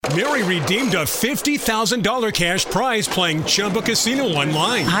Mary redeemed a $50,000 cash prize playing Chumba Casino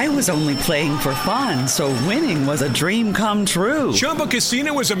online. I was only playing for fun, so winning was a dream come true. Chumba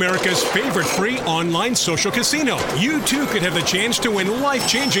Casino is America's favorite free online social casino. You too could have the chance to win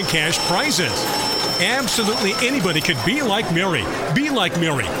life-changing cash prizes. Absolutely anybody could be like Mary. Be like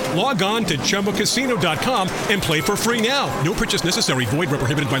Mary. Log on to ChumbaCasino.com and play for free now. No purchase necessary. Void where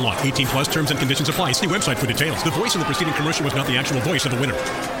prohibited by law. 18 plus terms and conditions apply. See website for details. The voice in the preceding commercial was not the actual voice of the winner.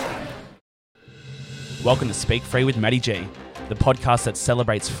 Welcome to Speak Free with Matty G, the podcast that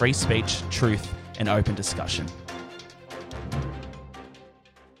celebrates free speech, truth, and open discussion.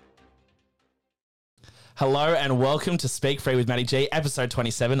 Hello and welcome to Speak Free with Matty G, episode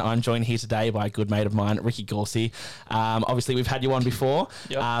 27. I'm joined here today by a good mate of mine, Ricky Gauci. Obviously, we've had you on before,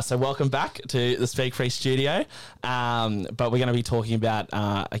 so welcome back to the Speak Free studio. But we're going to be talking about,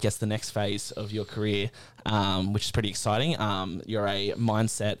 I guess, the next phase of your career, which is pretty exciting. You're a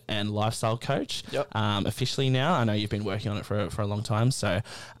mindset and lifestyle coach officially now. I know you've been working on it for a long time, so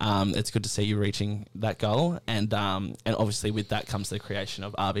it's good to see you reaching that goal. And obviously, with that comes the creation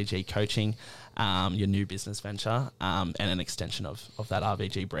of RVG Coaching, your new business venture, and an extension of that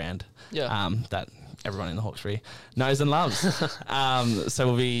RVG brand that everyone in the Hawkesbury knows and loves.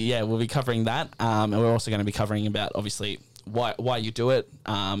 So we'll be covering that, and we're also going to be covering about obviously why you do it,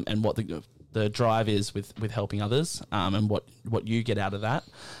 and what the drive is with helping others, and what you get out of that,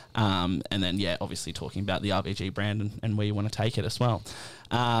 and then obviously talking about the RVG brand and where you want to take it as well.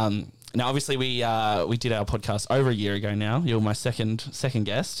 Now, obviously, we did our podcast over a year ago now. You're my second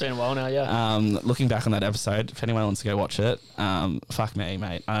guest. It's been a while now, yeah. Looking back on that episode, if anyone wants to go watch it, fuck me,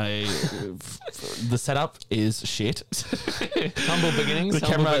 mate. The setup is shit. Humble beginnings.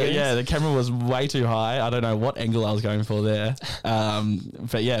 The camera was way too high. I don't know what angle I was going for there.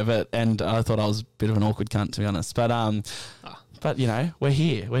 And I thought I was a bit of an awkward cunt, to be honest. But, you know, we're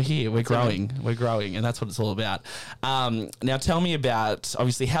here, we're growing, and that's what it's all about. Now, tell me about,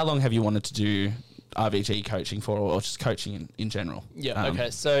 obviously, how long have you wanted to do RVG coaching for, or just coaching in general? Yeah, okay.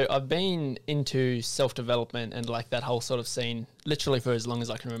 So I've been into self-development and, like, that whole sort of scene literally for as long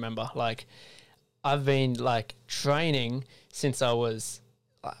as I can remember. Like, I've been, like, training since I was,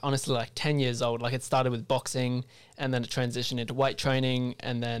 honestly, like, 10 years old. Like, it started with boxing, and then it transitioned into weight training,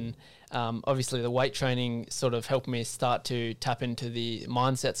 and then obviously the weight training sort of helped me start to tap into the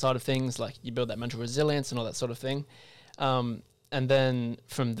mindset side of things, like you build that mental resilience and all that sort of thing. And then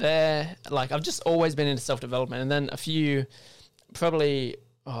from there, like I've just always been into self-development. And then I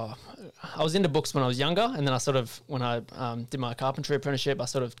was into books when I was younger, and then I sort of, when I did my carpentry apprenticeship, I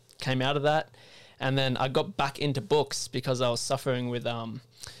sort of came out of that. And then I got back into books because I was suffering with some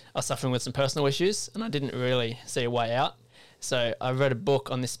personal issues, and I didn't really see a way out. So I read a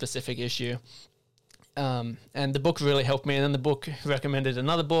book on this specific issue, and the book really helped me. And then the book recommended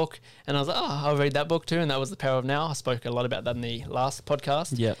another book, and I was like, I'll read that book too. And that was The Power of Now. I spoke a lot about that in the last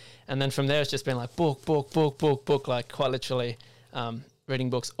podcast. Yeah. And then from there, it's just been like book, like quite literally reading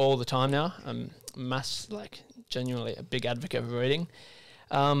books all the time now. I'm genuinely a big advocate of reading.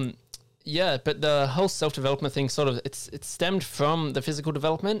 But the whole self-development thing sort of, it stemmed from the physical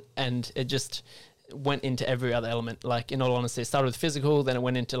development, and it just went into every other element. Like, in all honesty, it started with physical, then it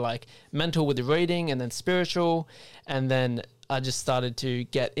went into like mental with the reading, and then spiritual, and then I just started to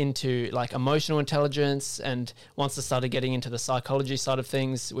get into like emotional intelligence. And once I started getting into the psychology side of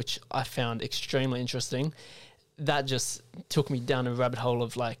things, which I found extremely interesting, that just took me down a rabbit hole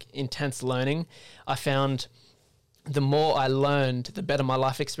of like intense learning. I found the more I learned, the better my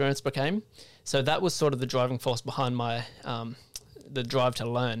life experience became. So that was sort of the driving force behind my the drive to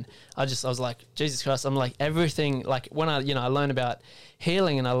learn. I was like, Jesus Christ, I'm like everything, like when I learn about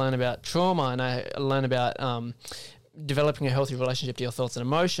healing, and I learn about trauma, and I learn about developing a healthy relationship to your thoughts and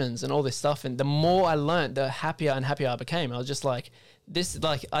emotions and all this stuff. And the more I learned, the happier and happier I became. I was just like,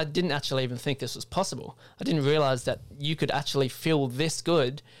 I didn't actually even think this was possible. I didn't realize that you could actually feel this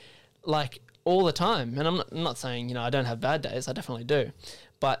good, like all the time. And I'm not saying, I don't have bad days. I definitely do.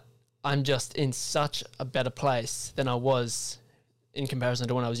 But I'm just in such a better place than I was in comparison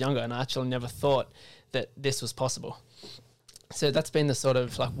to when I was younger, and I actually never thought that this was possible. So that's been the sort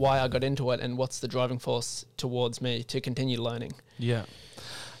of like why I got into it, and what's the driving force towards me to continue learning. Yeah.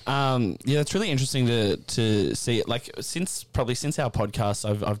 It's really interesting to see it. Like since our podcast,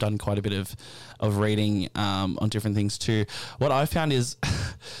 I've done quite a bit of reading on different things too. What I found is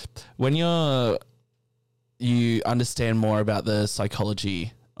when you understand more about the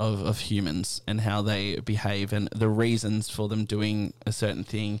psychology of humans and how they behave and the reasons for them doing a certain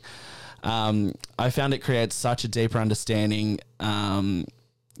thing, I found it creates such a deeper understanding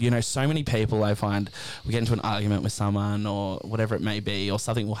so many people I find we get into an argument with someone or whatever it may be, or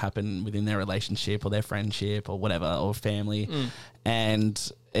something will happen within their relationship or their friendship or whatever, or family.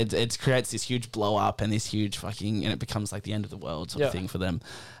 And it creates this huge blow up and this huge and it becomes like the end of the world sort of thing for them.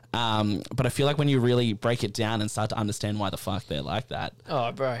 But I feel like when you really break it down and start to understand why the fuck they're like that,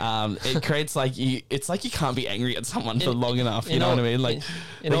 it creates it's like you can't be angry at someone for long enough. You know what I mean? Like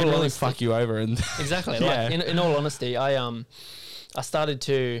they can really fuck you over. And exactly. Like in all honesty, I started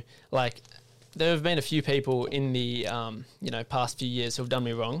to there have been a few people in the past few years who have done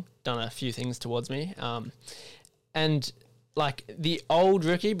me wrong, done a few things towards me, and like the old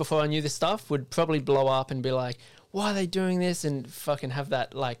Ricky before I knew this stuff would probably blow up and be like, why are they doing this, and fucking have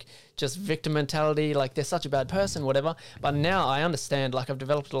that just victim mentality, like they're such a bad person, whatever. But now I understand, I've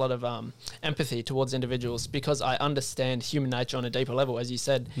developed a lot of empathy towards individuals because I understand human nature on a deeper level, as you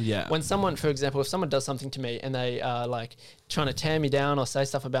said. Yeah. When someone, for example, if someone does something to me and they are trying to tear me down or say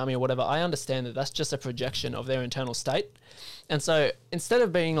stuff about me or whatever, I understand that that's just a projection of their internal state. And so instead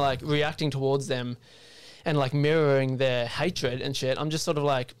of being reacting towards them and mirroring their hatred and shit, I'm just sort of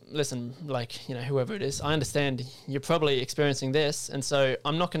listen, whoever it is, I understand you're probably experiencing this, and so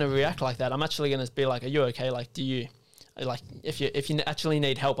I'm not going to react like that. I'm actually going to be like, are you okay? Do you, if you actually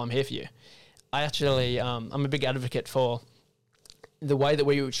need help, I'm here for you. I actually, I'm a big advocate for the way that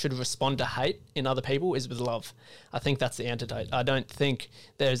we should respond to hate in other people is with love. I think that's the antidote. I don't think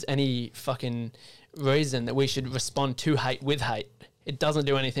there's any fucking reason that we should respond to hate with hate. It doesn't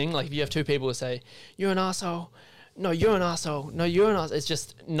do anything. If you have two people who say, you're an asshole, no, you're an asshole, no, you're an asshole, it's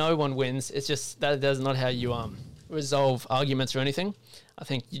just no one wins. It's just that's not how you resolve arguments or anything. I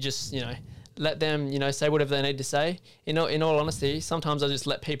think you just, let them, say whatever they need to say. In all honesty, sometimes I just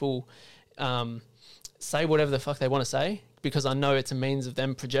let people say whatever the fuck they want to say because I know it's a means of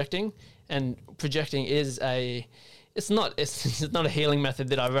them projecting, and projecting is it's not a healing method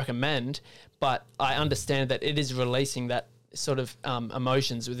that I recommend, but I understand that it is releasing that sort of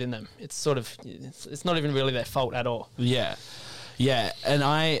emotions within them. It's not even really their fault at all. Yeah. And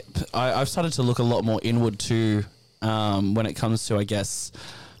I've started to look a lot more inward too, when it comes to, I guess,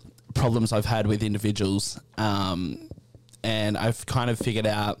 problems I've had with individuals. And I've kind of figured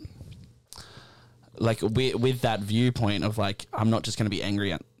out, with that viewpoint of I'm not just going to be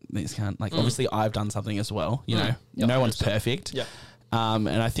angry at this cunt. Obviously I've done something as well, know, no one's perfect. Yeah. And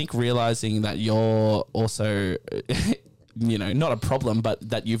I think realizing that you're also not a problem, but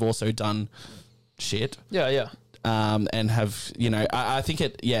that you've also done shit. Yeah. And have, I think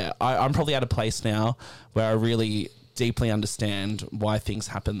I'm probably at a place now where I really deeply understand why things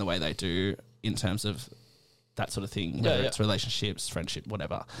happen the way they do in terms of that sort of thing, whether it's relationships, friendship,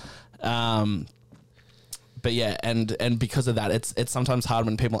 whatever. But yeah, and because of that, it's sometimes hard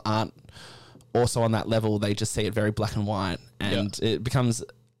when people aren't also on that level. They just see it very black and white, and it becomes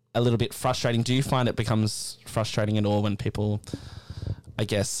a little bit frustrating. Do you find it becomes frustrating at all when people, I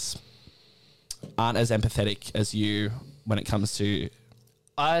guess, aren't as empathetic as you when it comes to...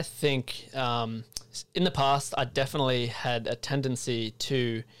 I think in the past, I definitely had a tendency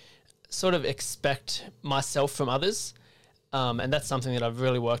to sort of expect myself from others. And that's something that I've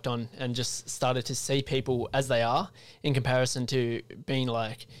really worked on and just started to see people as they are in comparison to being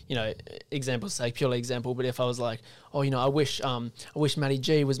examples, say purely example. But if I was I wish Matty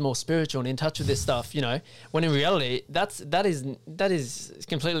G was more spiritual and in touch with this stuff, when in reality, that is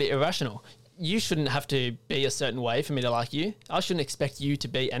completely irrational. You shouldn't have to be a certain way for me to like you. I shouldn't expect you to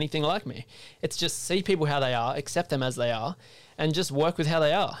be anything like me. It's just see people how they are, accept them as they are, and just work with how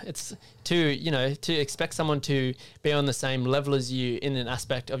they are. It's to expect someone to be on the same level as you in an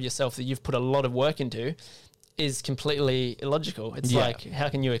aspect of yourself that you've put a lot of work into is completely illogical. It's how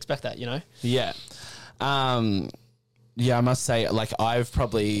can you expect that, Yeah. I must say, I've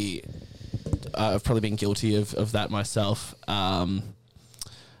probably been guilty of that myself.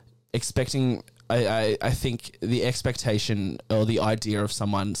 Expecting, I think the expectation or the idea of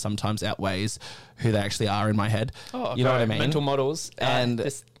someone sometimes outweighs who they actually are in my head. Oh, you know what I mean? Mental models. And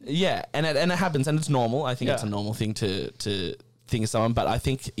and it happens, and it's normal. I think it's a normal thing to think of someone. But I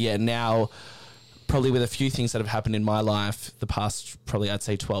think, now probably with a few things that have happened in my life the past, probably I'd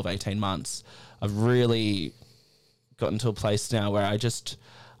say 12, 18 months, I've really gotten to a place now where I just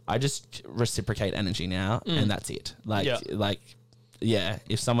reciprocate energy now, and that's it.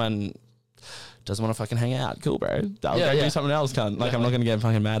 If someone doesn't want to fucking hang out, cool, bro. I'll go do something else, cunt. I'm not going to get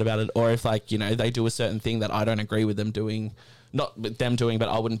fucking mad about it. Or if they do a certain thing that I don't agree with them doing, not with them doing, but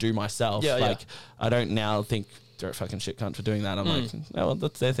I wouldn't do myself. I don't now think they're a fucking shit cunt for doing that. I'm like, oh, well,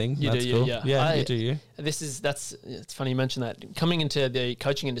 that's their thing. That's cool. You do you. It's funny you mention that. Coming into the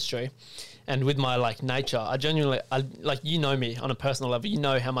coaching industry And with my like nature, I like, you know me on a personal level, you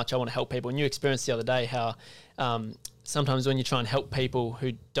know how much I want to help people. And you experienced the other day how sometimes when you try and help people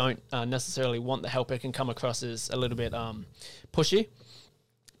who don't necessarily want the help, it can come across as a little bit pushy.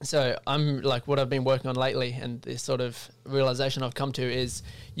 So I'm like, what I've been working on lately, and this sort of realization I've come to is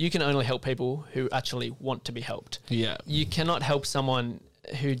you can only help people who actually want to be helped. Yeah. You cannot help someone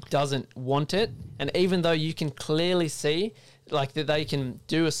who doesn't want it. And even though you can clearly see like that they can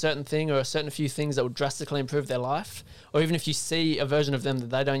do a certain thing or a certain few things that will drastically improve their life, or even if you see a version of them that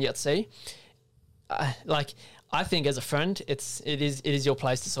they don't yet see, like I think as a friend, it is your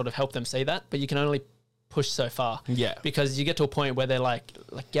place to sort of help them see that, but you can only push so far. Yeah. Because you get to a point where they're like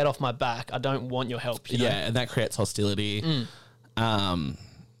get off my back. I don't want your help. You know? And that creates hostility.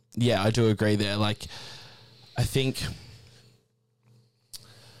 Yeah, I do agree there. Like, I think,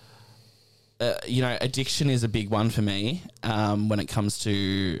 addiction is a big one for me when it comes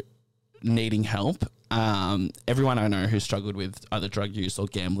to needing help. Everyone I know who's struggled with either drug use or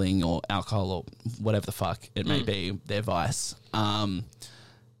gambling or alcohol or whatever the fuck it may be, their vice,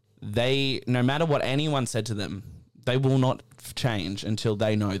 they, no matter what anyone said to them, they will not change until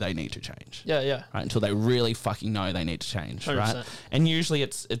they know they need to change. Yeah. Right, until they really fucking know they need to change. 100%. Right, and usually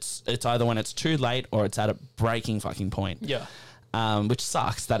it's either when it's too late or it's at a breaking fucking point. Yeah. Which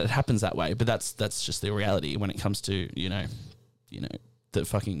sucks that it happens that way, but that's just the reality when it comes to the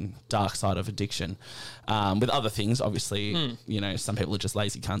fucking dark side of addiction. With other things, obviously, some people are just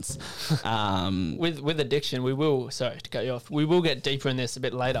lazy cunts. With addiction, sorry to cut you off, we will get deeper in this a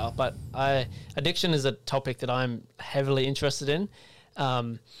bit later, but addiction is a topic that I'm heavily interested in.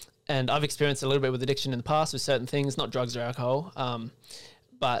 And I've experienced a little bit with addiction in the past with certain things, not drugs or alcohol.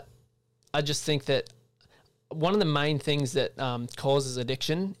 But I just think that one of the main things that causes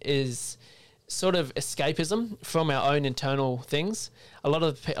addiction is sort of escapism from our own internal things. A lot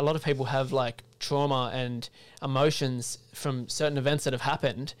of people have like trauma and emotions from certain events that have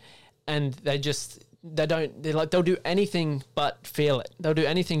happened, and they'll do anything but feel it. They'll do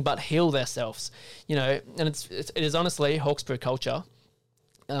anything but heal themselves, and it is honestly Hawkesbury culture,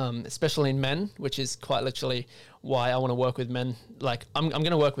 especially in men, which is quite literally why I want to work with men. Like I'm going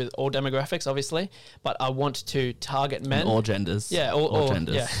to work with all demographics, obviously, but I want to target men. And all genders. Yeah, all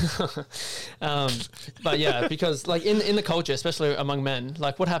genders. Yeah. But yeah, because like in the culture, especially among men,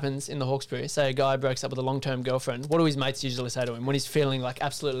 like what happens in the Hawkesbury, say a guy breaks up with a long-term girlfriend, what do his mates usually say to him when he's feeling like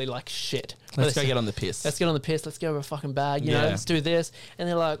absolutely like shit? Let's go get on the piss. Let's get on the piss. Let's go over a fucking bag, let's do this. And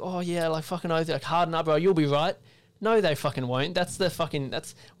they're like, oh yeah, like fucking oath, like harden up, bro, you'll be right. No, they fucking won't. That's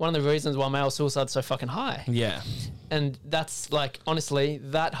one of the reasons why male suicide's so fucking high. Yeah. And that's like, honestly,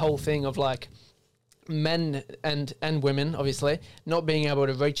 that whole thing of like men and women, obviously, not being able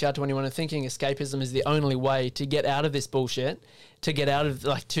to reach out to anyone and thinking escapism is the only way to get out of this bullshit, to get out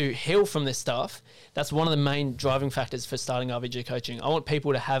of to heal from this stuff. That's one of the main driving factors for starting RVG Coaching. I want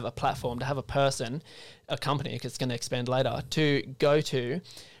people to have a platform, to have a person, a company, because it's going to expand later, to go to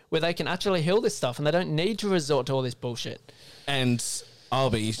where they can actually heal this stuff and they don't need to resort to all this bullshit. And I'll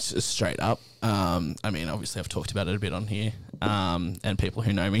be straight up. Obviously I've talked about it a bit on here, and people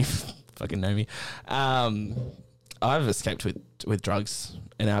who know me fucking know me. I've escaped with drugs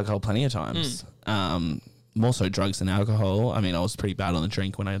and alcohol plenty of times. More so drugs than alcohol. I was pretty bad on the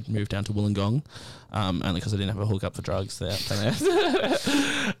drink when I moved down to Wollongong, only because I didn't have a hookup for drugs there.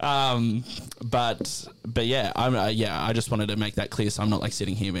 But yeah, I just wanted to make that clear, so I'm not like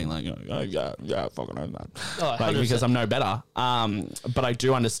sitting here being like, oh yeah, fucking know that, because I'm no better. But I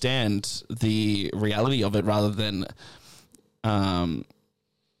do understand the reality of it, rather than,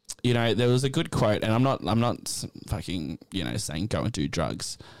 there was a good quote, and I'm not fucking saying go and do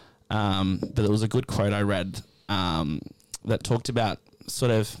drugs. But there was a good quote I read that talked about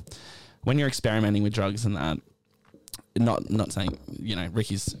sort of when you're experimenting with drugs and that, not saying,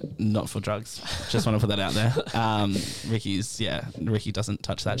 Ricky's not for drugs. Just want to put that out there. Ricky doesn't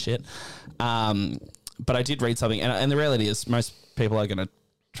touch that shit. But I did read something, and the reality is most people are going to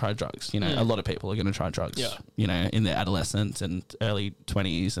try drugs. A lot of people are going to try drugs, in their adolescence and early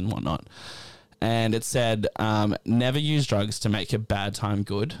 20s and whatnot. And it said, never use drugs to make a bad time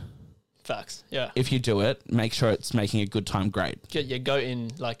good. Facts, yeah. If you do it, make sure it's making a good time great. Yeah, go in,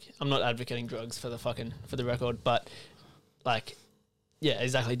 like, I'm not advocating drugs for the record, but, like, yeah,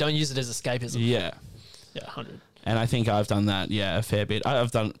 exactly. Don't use it as escapism. Yeah. Yeah, 100. And I think I've done that, a fair bit. I've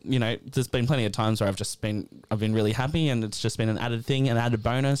done, there's been plenty of times where I've been really happy and it's just been an added thing, an added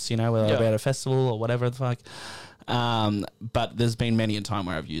bonus, whether I'll be at a festival or whatever the fuck. But there's been many a time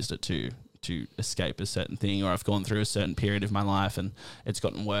where I've used it to to escape a certain thing, or I've gone through a certain period of my life and it's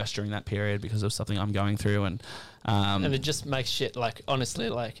gotten worse during that period because of something I'm going through. And it just makes shit, like, honestly,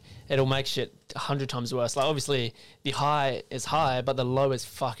 like, it'll make shit 100 times worse. Like, obviously the high is high, but the low is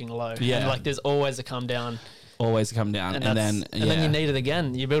fucking low. Yeah. And like, there's always a come down. Always come down. And then you need it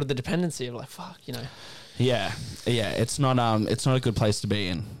again. You build the dependency of like, fuck, you know. Yeah. It's not a good place to be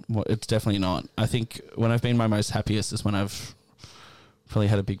in. Well, it's definitely not. I think when I've been my most happiest is when I've probably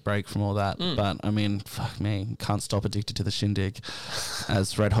had a big break from all that. But I mean, fuck me, can't stop addicted to the shindig,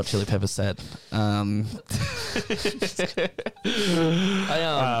 as Red Hot Chili Peppers said. With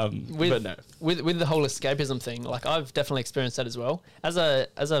the whole escapism thing, like, I've definitely experienced that as well. As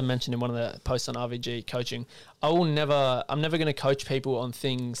I mentioned in one of the posts on RVG Coaching, I'm never going to coach people on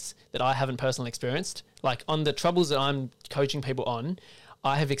things that I haven't personally experienced. Like, on the troubles that I'm coaching people on,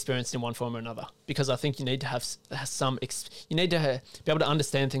 I have experienced in one form or another, because I think you need to have you need to be able to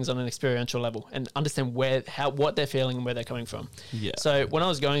understand things on an experiential level and understand what they're feeling and where they're coming from. Yeah. So when I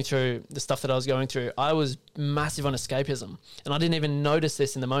was going through the stuff that I was going through, I was massive on escapism, and I didn't even notice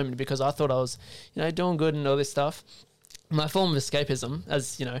this in the moment because I thought I was, doing good and all this stuff. My form of escapism,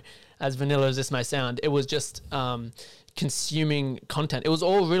 as vanilla as this may sound, it was just consuming content. It was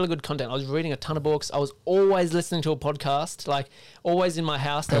all really good content. I was reading a ton of books. I was always listening to a podcast, like, always in my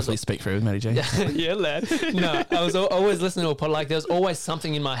house. Hopefully Speak Free with Matty J. Yeah, lad. No, I was always listening to a pod. Like, there was always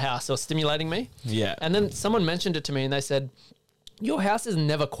something in my house that was stimulating me. Yeah. And then someone mentioned it to me and they said, your house is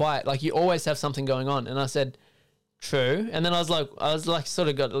never quiet. Like, you always have something going on. And I said, true. And then I was like, sort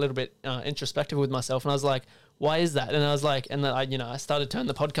of got a little bit introspective with myself, and I was like, why is that? And I was like, and then I started turning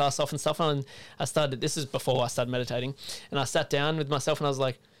the podcast off and stuff, and this is before I started meditating, and I sat down with myself and I was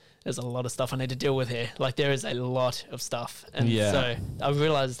like, there's a lot of stuff I need to deal with here. Like, there is a lot of stuff. And so I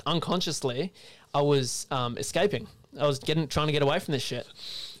realized unconsciously I was escaping. I was trying to get away from this shit.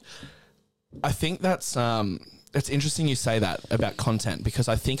 I think that's it's interesting you say that about content, because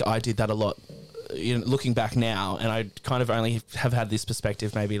I think I did that a lot. Looking back now, and I kind of only have had this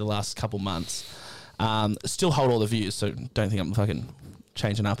perspective maybe the last couple months. Still hold all the views, so don't think I'm fucking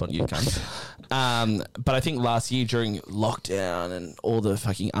changing up on you, cunts. But I think last year during lockdown and all the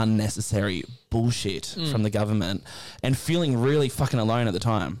fucking unnecessary bullshit from the government, and feeling really fucking alone at the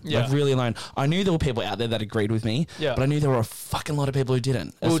time. Yeah. Like, really alone. I knew there were people out there that agreed with me, but I knew there were a fucking lot of people who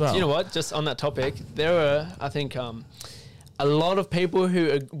didn't as well. You know what? Just on that topic, there were, I think, a lot of people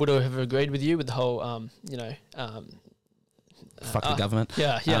who would have agreed with you with the whole, fuck the government.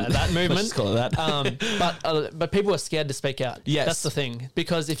 Yeah, that movement. Let's just call it that. But people are scared to speak out. Yes. That's the thing.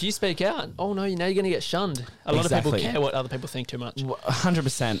 Because if you speak out, you're going to get shunned. A lot of people care what other people think too much.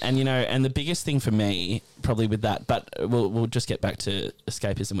 100%. And, and the biggest thing for me, probably with that, but we'll just get back to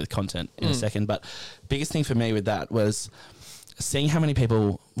escapism with content in a second, but biggest thing for me with that was seeing how many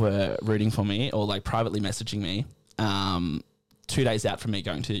people were rooting for me or, like, privately messaging me, 2 days out from me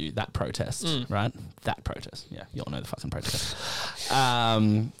going to that protest, right? That protest. Yeah, you all know the fucking protest.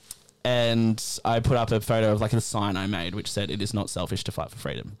 And I put up a photo of, like, a sign I made which said, "It is not selfish to fight for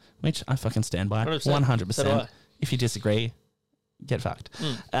freedom," which I fucking stand by. 100%. So do I. If you disagree, get fucked.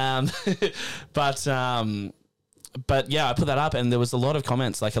 But yeah, I put that up and there was a lot of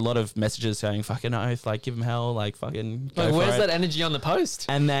comments, like a lot of messages saying, fucking oath, like, give him hell, like, fucking go for where's it. that energy on the post?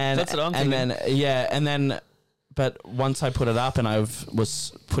 And then, that's what I'm thinking. But once I put it up and I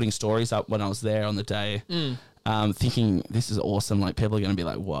was putting stories up when I was there on the day, thinking this is awesome. Like, people are going to be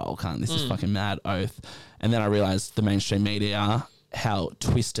like, whoa, this is fucking mad oath. And then I realized the mainstream media, how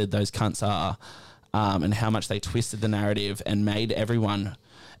twisted those cunts are, and how much they twisted the narrative and made everyone,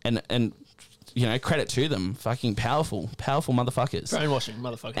 and credit to them, fucking powerful motherfuckers. Brainwashing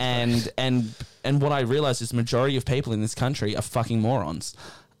motherfuckers. And what I realized is the majority of people in this country are fucking morons.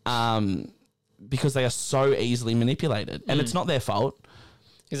 Because they are so easily manipulated, and it's not their fault.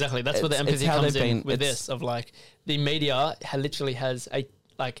 Exactly. That's where the empathy comes in with this, of, like, the media literally has I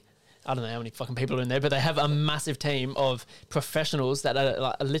don't know how many fucking people are in there, but they have a massive team of professionals that are,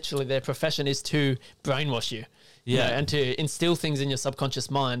 like, literally their profession is to brainwash you. Yeah. And to instill things in your subconscious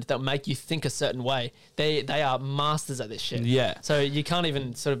mind that make you think a certain way. They are masters at this shit. Yeah. So you can't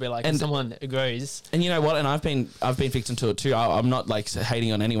even sort of be like, if someone agrees. And you know what? And I've been victim to it too. I'm not, like,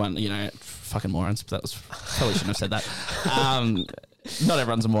 hating on anyone, fucking morons. That was, probably shouldn't have said that. Not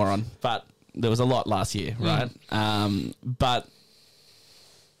everyone's a moron, but there was a lot last year, right? But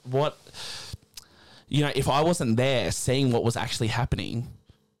what, if I wasn't there seeing what was actually happening,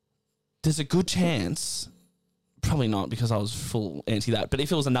 there's a good chance, probably not because I was full anti that, but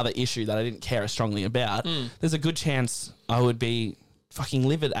if it was another issue that I didn't care as strongly about, there's a good chance I would be fucking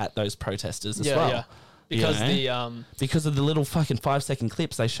livid at those protesters as well. Yeah. because because of the little fucking 5-second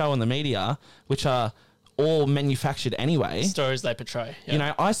clips they show on the media, which are all manufactured anyway. Stories they portray. Yeah. You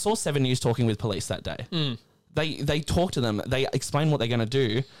know, I saw 7 News talking with police that day. They talk to them. They explain what they're going to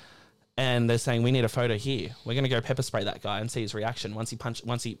do. And they're saying, we need a photo here. We're going to go pepper spray that guy and see his reaction. Once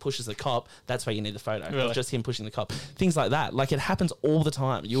he pushes the cop, that's where you need the photo. Really? Or just him pushing the cop. Things like that. Like, it happens all the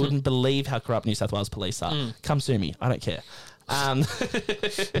time. You wouldn't believe how corrupt New South Wales police are. Come sue me. I don't care.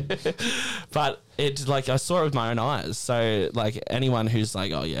 But it's like, I saw it with my own eyes. So, like, anyone who's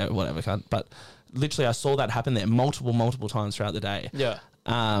like, oh, yeah, whatever, cunt. But literally, I saw that happen there multiple times throughout the day. Yeah.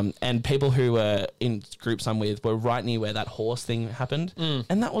 And people who were in groups I'm with were right near where that horse thing happened.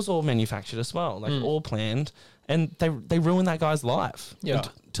 And that was all manufactured as well, like all planned. And they ruined that guy's life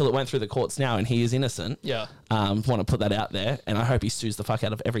until it went through the courts now, and he is innocent. Yeah. Want to put that out there, and I hope he sues the fuck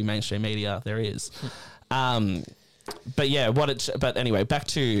out of every mainstream media there is. But yeah, but anyway, back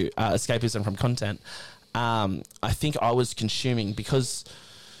to escapism from content. I think I was consuming because,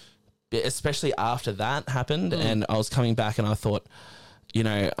 especially after that happened, and I was coming back, and I thought, you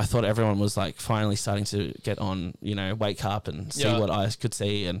know, I thought everyone was like finally starting to get on, you know, wake up and see what I could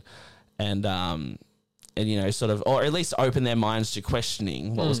see and you know, sort of, or at least open their minds to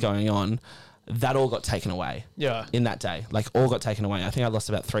questioning what was going on. That all got taken away. Yeah. In that day, like all got taken away. I think I lost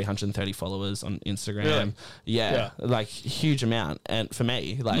about 330 followers on Instagram. Really? Yeah. Like huge amount. And for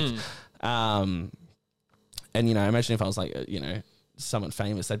me, like, and you know, imagine if I was like, you know, someone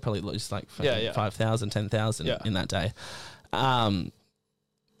famous, they'd probably lose like 5,000, 10,000 in that day.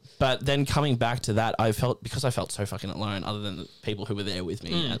 But then coming back to that, because I felt so fucking alone, other than the people who were there with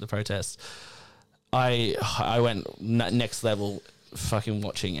me at the protest, I went next level, fucking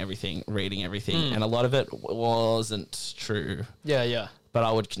watching everything, reading everything, and a lot of it wasn't true. Yeah. But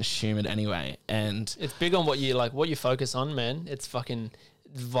I would consume it anyway, and it's big on what you focus on, man. It's fucking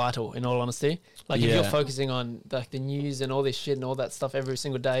vital, in all honesty. Like if you're focusing on like the news and all this shit and all that stuff every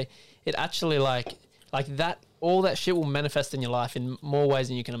single day, it actually like that. All that shit will manifest in your life in more ways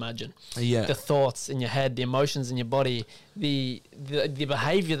than you can imagine. Yeah. The thoughts in your head, the emotions in your body, the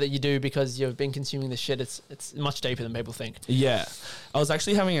behavior that you do because you've been consuming this shit, it's much deeper than people think. Yeah. I was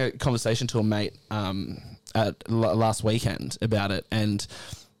actually having a conversation to a mate last weekend about it, and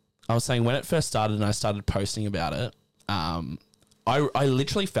I was saying when it first started and I started posting about it, I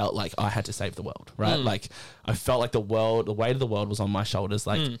literally felt like I had to save the world, right? Like I felt like the weight of the world was on my shoulders.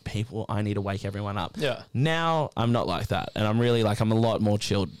 Like people, I need to wake everyone up. Yeah. Now I'm not like that. And I'm really like, I'm a lot more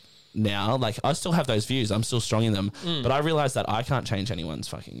chilled now. Like I still have those views. I'm still strong in them, but I realize that I can't change anyone's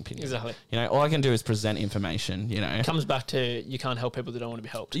fucking opinion. Exactly. You know, all I can do is present information, you know. It comes back to you can't help people that don't want to be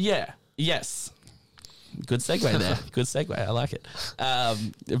helped. Yeah. Yes. Good segue there. Good segue. I like it.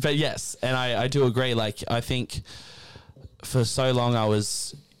 But yes. And I do agree. Like I think, for so long, I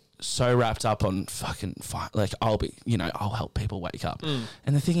was so wrapped up on fucking like I'll help people wake up,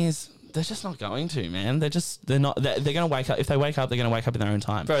 and the thing is, they're just not going to, man. They're going to wake up. If they wake up, they're going to wake up in their own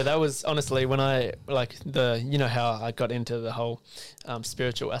time. Bro, that was honestly when I you know how I got into the whole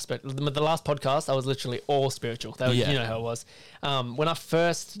spiritual aspect. The last podcast, I was literally all spiritual. You know how it was. When I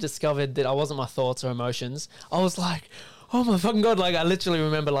first discovered that I wasn't my thoughts or emotions, I was like, oh my fucking God. Like I literally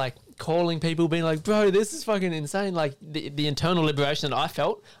remember like calling people, being like, bro, this is fucking insane. Like the internal liberation that I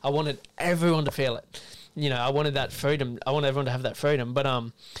felt, I wanted everyone to feel it. You know, I wanted that freedom. I wanted everyone to have that freedom. But,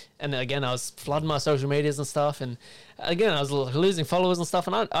 and again, I was flooding my social medias and stuff. And again, I was losing followers and stuff.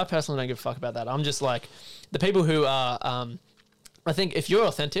 And I personally don't give a fuck about that. I'm just like the people who are, I think if you're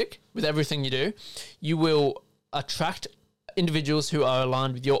authentic with everything you do, you will attract individuals who are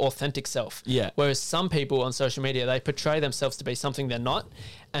aligned with your authentic self. Yeah. Whereas some people on social media, they portray themselves to be something they're not.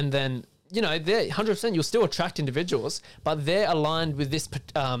 And then, you know, they're 100%, you'll still attract individuals, but they're aligned with this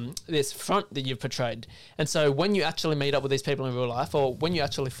this front that you've portrayed. And so when you actually meet up with these people in real life, or when you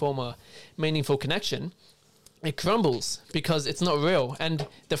actually form a meaningful connection, it crumbles because it's not real. And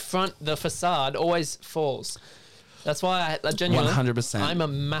the facade always falls. That's why I genuinely, 100%. I'm a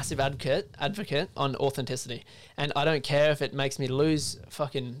massive advocate on authenticity. And I don't care if it makes me lose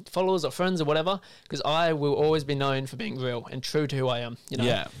fucking followers or friends or whatever, because I will always be known for being real and true to who I am. You know?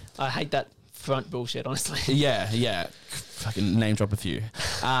 Yeah. I hate that front bullshit, honestly. Yeah. Fucking name drop a few.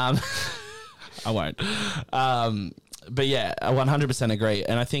 I won't. But yeah, I 100% agree.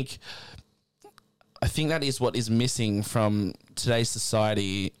 And I think that is what is missing from today's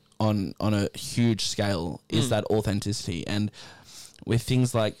society on a huge scale is that authenticity. And with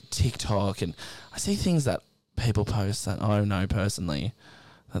things like TikTok, and I see things that people post that I know personally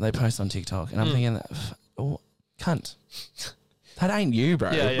that they post on TikTok, and I'm thinking, oh, cunt, that ain't you, bro.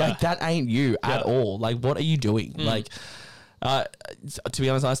 Like that ain't you at all. Like, what are you doing? Like, To be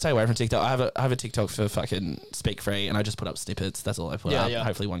honest, I stay away from TikTok. I have a TikTok for fucking Speak Free, and I just put up snippets. That's all I put up. Yeah.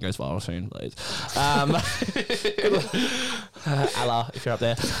 Hopefully one goes viral soon, please. Allah, if you're up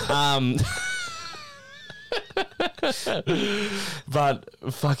there. But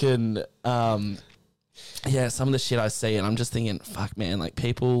fucking yeah, some of the shit I see, and I'm just thinking, fuck, man, like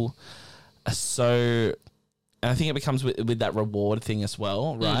people are so. And I think it becomes with that reward thing as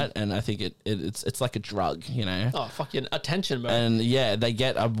well, right? And I think it's like a drug, you know? Oh, fucking attention, bro. And yeah, they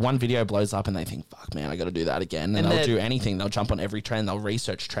get one video blows up and they think, fuck, man, I got to do that again. And they'll do anything. They'll jump on every trend. They'll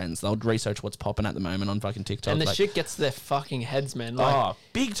research trends. They'll research what's popping at the moment on fucking TikTok. And the shit gets to their fucking heads, man. Like,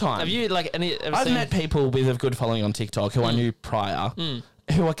 big time. Have you, like, I've met people with a good following on TikTok who I knew prior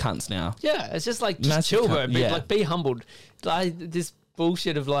who are cunts now. Yeah, it's just like, just chill, bro. Be humbled. Like, this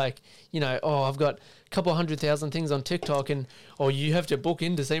bullshit of like, you know, I've got couple 100,000 things on TikTok and you have to book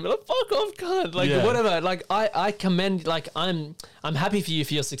in to see me, like, fuck off, cunt, like whatever. Like I commend, like I'm happy for you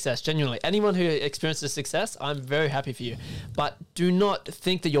for your success, genuinely. Anyone who experiences success, I'm very happy for you, but do not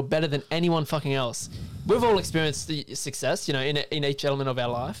think that you're better than anyone fucking else. We've all experienced the success, you know, in each element of our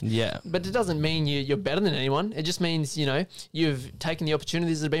life. Yeah. But it doesn't mean you're better than anyone. It just means, you know, you've taken the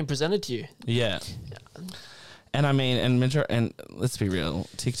opportunities that have been presented to you. Yeah. And I mean, and let's be real,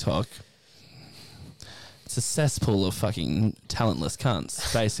 TikTok, it's a cesspool of fucking talentless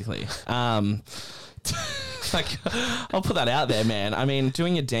cunts, basically. Like, I'll put that out there, man. I mean,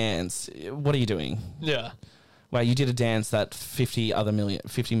 doing a dance, what are you doing? Yeah. Well, you did a dance that 50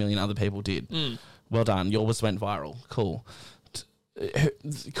 million other people did. Well done. Yours went viral. Cool.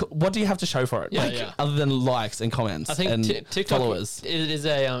 What do you have to show for it? Other than likes and comments. I think and TikTok, followers. It is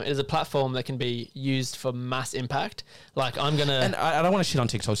a platform that can be used for mass impact. Like and I don't want to shit on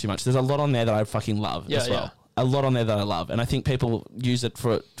TikTok too much. There's a lot on there that I fucking love as well. A lot on there that I love, and I think people use it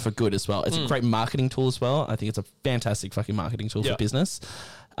for good as well. It's a great marketing tool as well. I think it's a fantastic fucking marketing tool for business.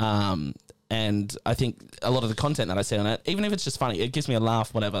 And I think a lot of the content that I see on it, even if it's just funny, it gives me a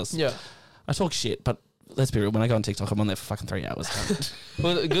laugh. Whatever. Yeah. I talk shit, but let's be real. When I go on TikTok, I'm on there for fucking 3 hours.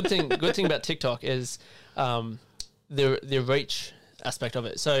 Well, the good thing about TikTok is the reach aspect of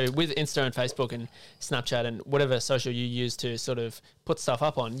it. So with Insta and Facebook and Snapchat and whatever social you use to sort of put stuff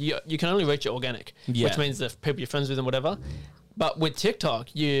up on, you can only reach it organic, which means the people you're friends with and whatever. But with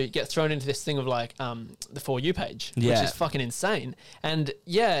TikTok, you get thrown into this thing of like the For You page, which is fucking insane. And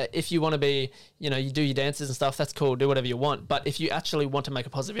yeah, if you want to be, you know, you do your dances and stuff, that's cool, do whatever you want. But if you actually want to make a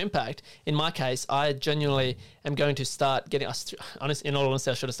positive impact, in my case, I genuinely am going to start getting us. In all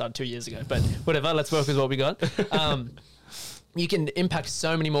honesty, I should have started 2 years ago, but whatever, let's work with what we got. You can impact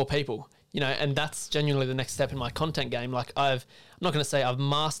so many more people, you know, and that's genuinely the next step in my content game. Like I'm not going to say I've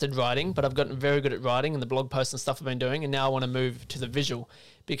mastered writing, but I've gotten very good at writing and the blog posts and stuff I've been doing. And now I want to move to the visual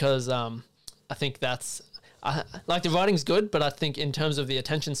because I think that's like the writing's good, but I think in terms of the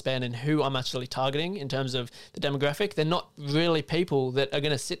attention span and who I'm actually targeting in terms of the demographic, they're not really people that are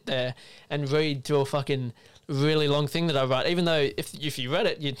going to sit there and read through a fucking really long thing that I write, even though if you read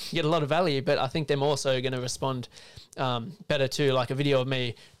it, you'd get a lot of value, but I think they're also going to respond better to like a video of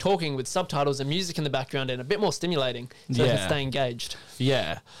me talking with subtitles and music in the background and a bit more stimulating so they can stay engaged.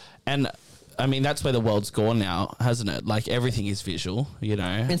 Yeah. And I mean, that's where the world's gone now, hasn't it? Like everything is visual, you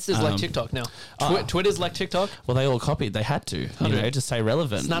know. Insta's like TikTok now. Twitter's like TikTok. Well, they all copied. They had to, you know, to stay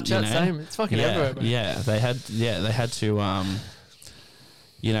relevant. Snapchat, you know? Same. It's fucking everywhere, bro. Yeah, they had to,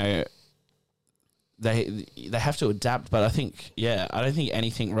 you know, they have to adapt, but I think, I don't think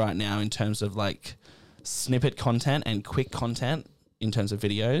anything right now in terms of like snippet content and quick content in terms of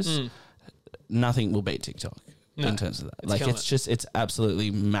videos, nothing will beat TikTok in terms of that. Like it's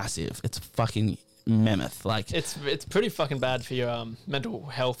absolutely massive. It's fucking mammoth. Like it's pretty fucking bad for your mental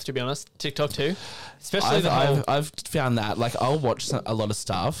health, to be honest. TikTok too, especially I've found that like I'll watch a lot of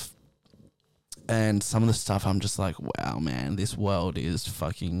stuff. And some of the stuff I'm just like, wow, man, this world is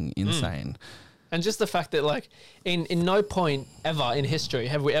fucking insane. And just the fact that, like, in no point ever in history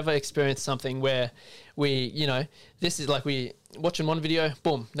have we ever experienced something where we, you know, this is like we watching one video,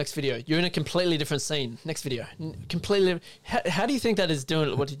 boom, next video. You're in a completely different scene, next video. Completely. How do you think that is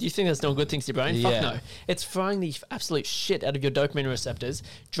doing? What do you think that's doing good things to your brain? Fuck no. It's throwing the absolute shit out of your dopamine receptors,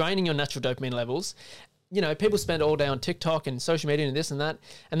 draining your natural dopamine levels. You know, people spend all day on TikTok and social media and this and that,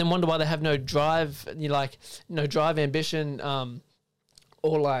 and then wonder why they have no drive, no drive, ambition,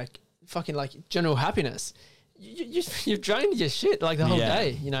 or like fucking like general happiness. You've drained your shit like the whole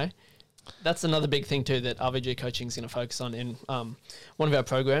day, you know. That's another big thing too that RVG Coaching is going to focus on in one of our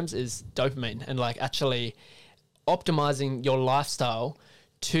programs is dopamine and like actually optimizing your lifestyle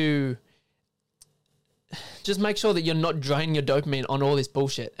to just make sure that you're not draining your dopamine on all this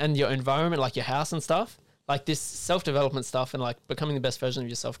bullshit and your environment, like your house and stuff. like this self-development stuff and like becoming the best version of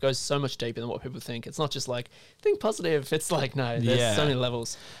yourself goes so much deeper than what people think. It's not just like think positive. It's like, no, there's so many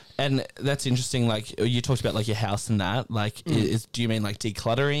levels. And that's interesting. Like you talked about like your house and that, like do you mean like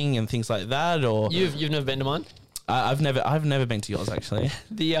decluttering and things like that, or you've never been to mine? I've never been to yours actually.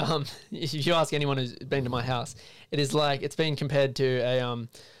 If you ask anyone who's been to my house, it is like it's been compared to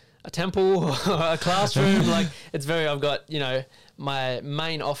a temple or a classroom. Like it's very. I've got my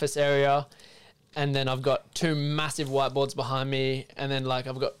main office area, and then I've got 2 massive whiteboards behind me, and then like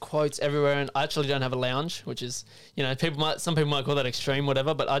I've got quotes everywhere. And I actually don't have a lounge, which is some people might call that extreme,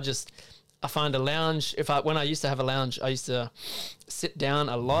 whatever. But I find a lounge. When I used to have a lounge, I used to sit down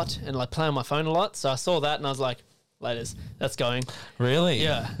a lot and like play on my phone a lot. So I saw that and I was like, laters, that's going. Really?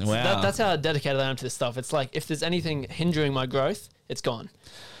 Yeah. Wow. So that's how dedicated I am to this stuff. It's like if there's anything hindering my growth, it's gone.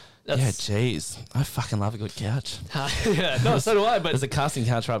 Jeez. I fucking love a good couch. Yeah, no, so do I. But there's a casting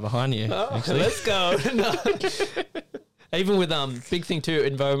couch right behind you. Let's go. No. Even with big thing too,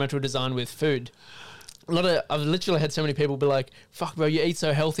 environmental design with food. I've literally had so many people be like, "Fuck, bro, you eat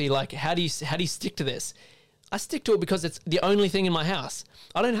so healthy. Like, how do you stick to this?" I stick to it because it's the only thing in my house.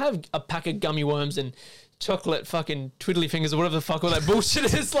 I don't have a pack of gummy worms and chocolate fucking twiddly fingers or whatever the fuck all that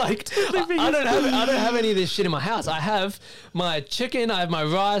bullshit is. Like, I don't have any of this shit in my house. I have my chicken, I have my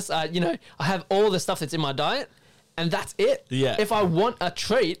rice, I have all the stuff that's in my diet, and that's it. Yeah. If I want a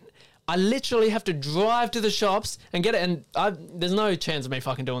treat, I literally have to drive to the shops and get it, and there's no chance of me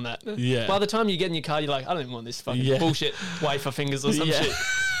fucking doing that. Yeah. By the time you get in your car, you're like, I don't even want this fucking bullshit wafer fingers or some shit.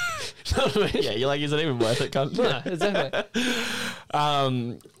 You know what I mean? Yeah, you're like, is it even worth it? No, exactly.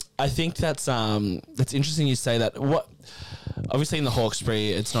 I think that's interesting you say that. Obviously in the Hawkesbury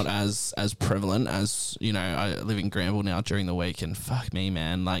it's not as prevalent as, I live in Granville now during the week, and fuck me,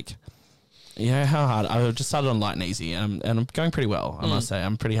 man, like, how hard. I just started on light and easy, and I'm going pretty well, I must say.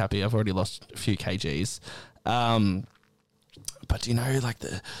 I'm pretty happy. I've already lost a few kgs. But like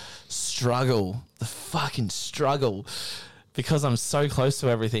the fucking struggle, because I'm so close to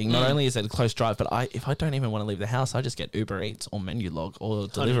everything. Not only is it a close drive, but if I don't even want to leave the house, I just get Uber Eats or Menulog or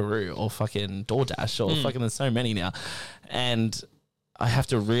Deliveroo or fucking DoorDash or fucking, there's so many now. And I have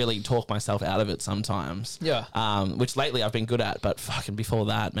to really talk myself out of it sometimes. Yeah. Which lately I've been good at, but fucking before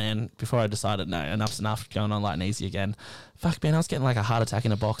that, man, before I decided, no, enough's enough, going on light and easy again. Fuck, man, I was getting like a heart attack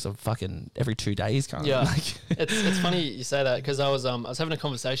in a box of fucking every 2 days. Yeah. It's funny you say that, because I was having a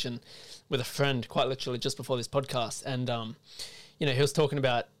conversation with a friend quite literally just before this podcast, and he was talking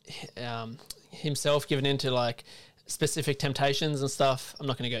about himself giving into like specific temptations and stuff. I'm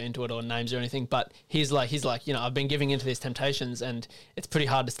not going to go into it or names or anything, but he's like I've been giving into these temptations and it's pretty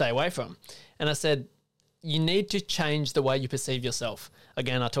hard to stay away from. And I said, you need to change the way you perceive yourself.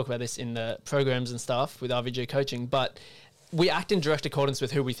 Again, I talk about this in the programs and stuff with RVG Coaching, but we act in direct accordance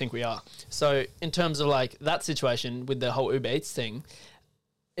with who we think we are. So in terms of like that situation with the whole Uber Eats thing,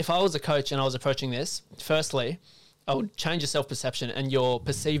 if I was a coach and I was approaching this, firstly, I would change your self-perception and your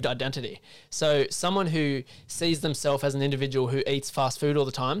perceived identity. So someone who sees themselves as an individual who eats fast food all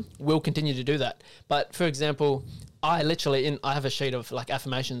the time will continue to do that. But for example, I have a sheet of like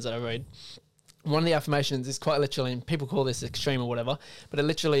affirmations that I read. One of the affirmations is quite literally, and people call this extreme or whatever, but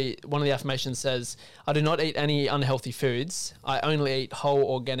one of the affirmations says, I do not eat any unhealthy foods. I only eat whole,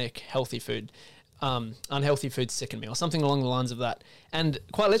 organic, healthy food. Unhealthy foods sicken me, or something along the lines of that. And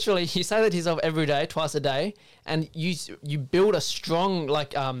quite literally, you say that to yourself every day, twice a day, and you build a strong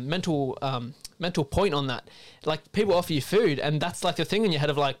like mental point on that. Like people offer you food, and that's like the thing in your head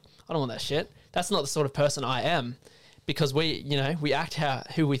of like, I don't want that shit. That's not the sort of person I am, because we act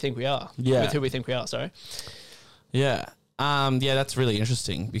who we think we are. Yeah. With who we think we are. Sorry. Yeah. That's really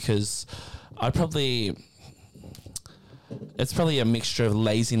interesting, because it's probably a mixture of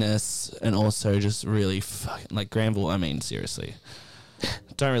laziness and also just really fucking, like Granville, I mean, seriously.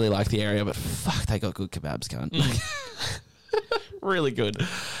 Don't really like the area, but fuck, they got good kebabs, cunt. Really good.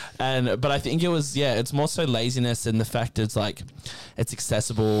 But I think it's more so laziness, and the fact it's like, it's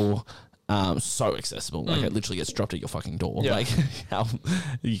accessible, so accessible. Like it literally gets dropped at your fucking door. Yeah. Like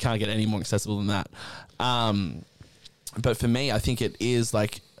you can't get any more accessible than that. But for me, I think it is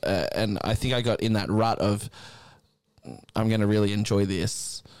like, and I think I got in that rut of, I'm going to really enjoy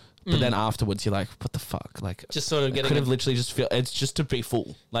this. But then afterwards you're like, what the fuck? Like, just sort of could have literally just feel, it's just to be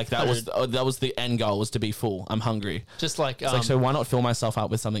full. Like that was the end goal, was to be full. I'm hungry. Just like, it's like, so why not fill myself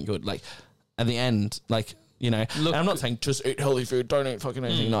up with something good? Like at the end, like, look, I'm not saying just eat healthy food, don't eat fucking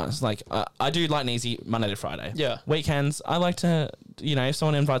anything nice. Like I do light and easy Monday to Friday. Yeah. Weekends, I like to, if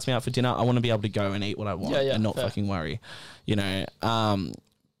someone invites me out for dinner, I want to be able to go and eat what I want and not fucking worry,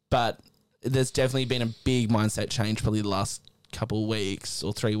 but there's definitely been a big mindset change probably the last couple of weeks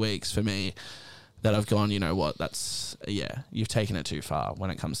or 3 weeks for me, that I've gone, you know what, that's, you've taken it too far when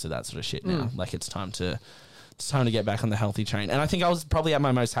it comes to that sort of shit now. Like it's time to get back on the healthy train. And I think I was probably at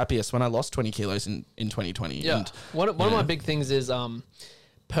my most happiest when I lost 20 kilos in 2020. Yeah. And, one of my big things is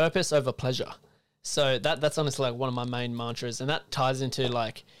purpose over pleasure. So that's honestly like one of my main mantras, and that ties into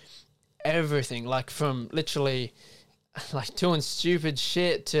like everything, like from literally like doing stupid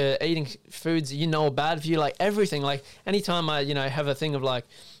shit to eating foods you know are bad for you, like everything. Like anytime I, have a thing of like,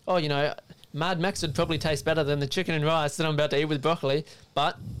 Mad Max would probably taste better than the chicken and rice that I'm about to eat with broccoli,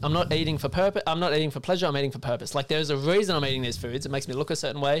 but I'm not eating for purpose. I'm not eating for pleasure. I'm eating for purpose. Like there's a reason I'm eating these foods. It makes me look a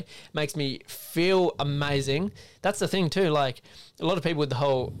certain way, makes me feel amazing. That's the thing too. Like a lot of people with the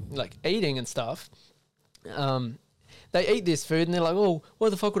whole like eating and stuff, they eat this food and they're like, oh, why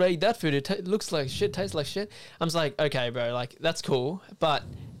the fuck would I eat that food? It looks like shit, tastes like shit. I'm just like, okay, bro, like that's cool, but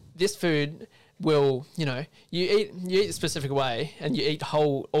this food will, you eat a specific way and you eat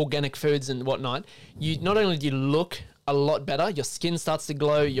whole organic foods and whatnot. You not only do you look a lot better, your skin starts to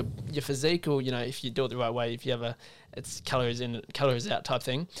glow, your physique, or if you do it the right way, if you have it's calories in, calories out type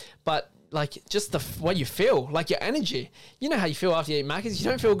thing, but like just the way you feel, like your energy. You know how you feel after you eat Macca's? You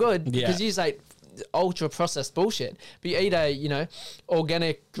don't feel good because you just ate ultra processed bullshit. But you eat a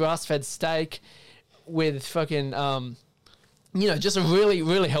organic grass fed steak with fucking just a really,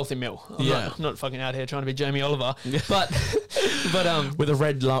 really healthy meal. I'm not fucking out here trying to be Jamie Oliver, but with a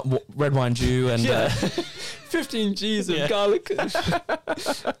red wine Jew and 15 G's of garlic.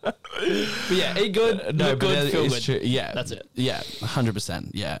 But yeah, eat good, look good, feel good. True. Yeah, that's it. Yeah,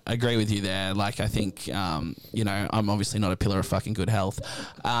 100%. Yeah, I agree with you there. Like, I think, I'm obviously not a pillar of fucking good health.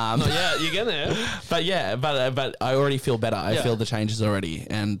 Not yet, you're getting there. But I already feel better. I feel the changes already,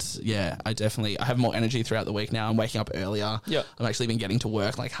 and I have more energy throughout the week now. I'm waking up earlier. Yeah, I'm actually been getting to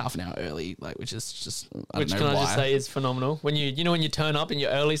work like half an hour early, like which is just I just say is phenomenal. When when you turn up and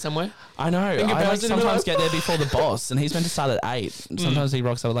you're early somewhere. I know. I sometimes get there before the boss, and he's meant to start at 8. Sometimes he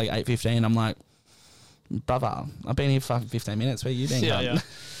rocks up at like 8:15. I'm like, brother, I've been here for 15 minutes. Where you been? Yeah.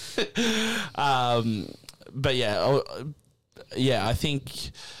 But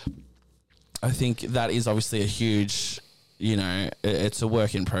I think that is obviously a huge, it's a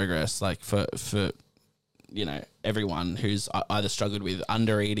work in progress. Like for everyone who's either struggled with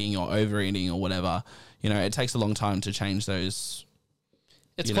under eating or overeating or whatever, it takes a long time to change those.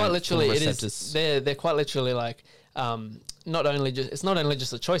 It's quite literally, they're quite literally like, it's not only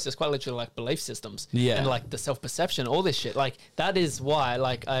just a choice, it's quite literally like belief systems and like the self-perception, all this shit. Like that is why,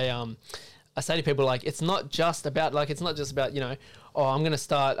 like I say to people, like, it's not just about, I'm going to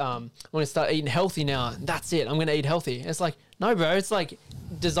start eating healthy now. That's it. I'm going to eat healthy. It's like, no, bro. It's like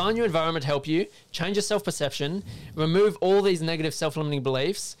design your environment to help you, change your self-perception, remove all these negative self-limiting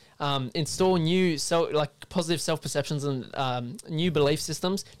beliefs, install new positive self-perceptions and new belief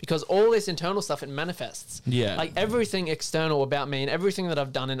systems, because all this internal stuff, it manifests. Yeah. Like everything external about me and everything that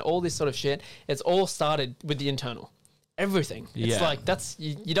I've done and all this sort of shit, it's all started with the internal. Everything. It's like, that's,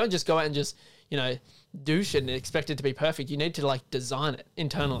 you don't just go out and just, do shit and expect it to be perfect. You need to like design it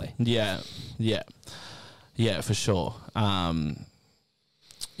internally. Yeah, for sure. I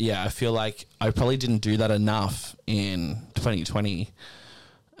feel like I probably didn't do that enough in 2020.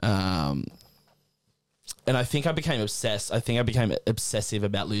 And I think I became obsessed. I think I became obsessive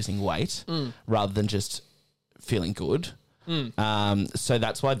about losing weight rather than just feeling good. So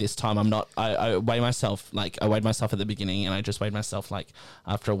that's why this time I weigh myself, like I weighed myself at the beginning and I just weighed myself like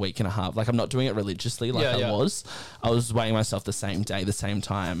after a week and a half. Like I'm not doing it religiously like I was. I was weighing myself the same day, the same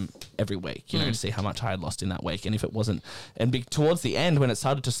time every week, to see how much I had lost in that week. And if it wasn't, towards the end when it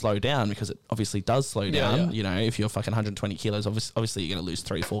started to slow down, because it obviously does slow down, if you're fucking 120 kilos, obviously you're going to lose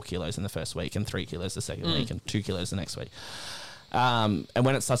 3-4 kilos in the first week and 3 kilos the second week and 2 kilos the next week. And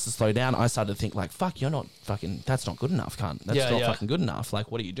when it starts to slow down, I started to think like, fuck, you're not fucking, that's not good enough, cunt. That's not fucking good enough. Like,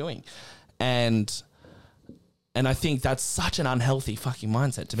 what are you doing? And I think that's such an unhealthy fucking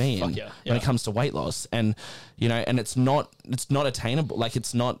mindset to be in when it comes to weight loss. And, and it's not attainable. Like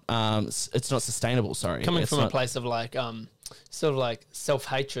it's not sustainable. Sorry. Coming from a place of like, sort of like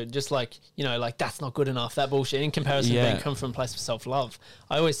self-hatred, just like, like that's not good enough, that bullshit, in comparison to being come from a place of self-love.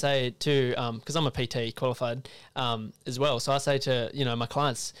 I always say to, because I'm a PT qualified as well, so I say to, my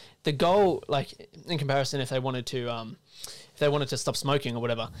clients, the goal, like in comparison, if they wanted to stop smoking or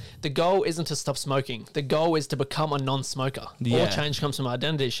whatever, the goal isn't to stop smoking. The goal is to become a non-smoker. All change comes from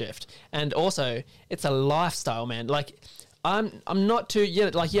identity shift. And also, it's a lifestyle, man. Like, I'm not too,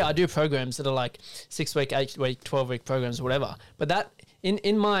 I do programs that are like 6-week, 8-week, 12-week programs or whatever. But that,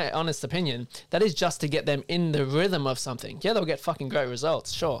 in my honest opinion, that is just to get them in the rhythm of something. Yeah, they'll get fucking great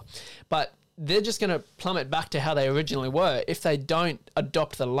results, sure. But they're just going to plummet back to how they originally were if they don't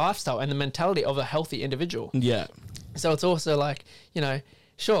adopt the lifestyle and the mentality of a healthy individual. Yeah. So it's also like, you know,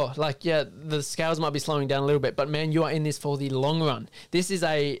 sure, like, yeah, the scales might be slowing down a little bit, but man, you are in this for the long run. This is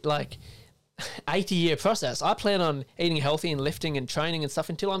a, like, 80-year process. I plan on eating healthy and lifting and training and stuff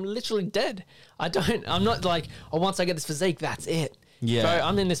until I'm literally dead. I'm not like, oh, once I get this physique, that's it. Yeah. Bro,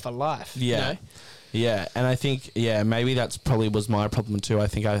 I'm in this for life. Yeah. You know? Yeah. And I think, maybe that's probably was my problem too. I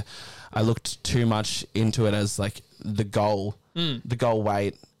think I looked too much into it as like the goal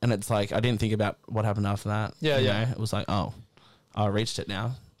weight. And it's like, I didn't think about what happened after that. Yeah, you yeah. know? It was like, oh, I reached it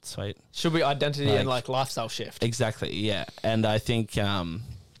now. Sweet. Should be identity and like lifestyle shift. Exactly. Yeah. And I think,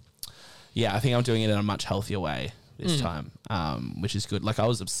 I think I'm doing it in a much healthier way this time, which is good. Like I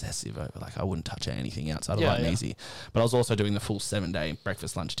was obsessive over, like I wouldn't touch anything outside of light and easy, but I was also doing the full 7-day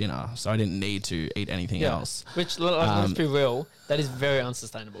breakfast, lunch, dinner. So I didn't need to eat anything else. Which, let's be real, that is very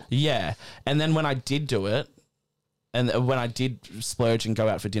unsustainable. Yeah. And then when I did do it, and when I did splurge and go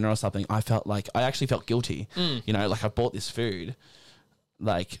out for dinner or something, I actually felt guilty. You know, like I bought this food,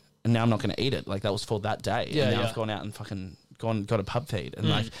 like, and now I'm not going to eat it. Like that was for that day. Yeah, and now I've gone out and fucking got a pub feed and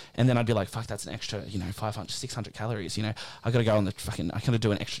like, and then I'd be like, fuck, that's an extra, 500, 600 calories. You know, I got to go on I got to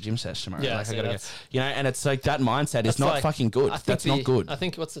do an extra gym session tomorrow. Yeah, like I got to go, and it's like that mindset is not like, fucking good. That's not good. I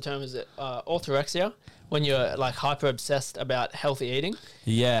think what's the term? Is it orthorexia? When you're like hyper obsessed about healthy eating.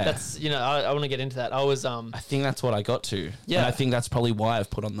 Yeah. That's, I want to get into that. I was, I think that's what I got to. Yeah. And I think that's probably why I've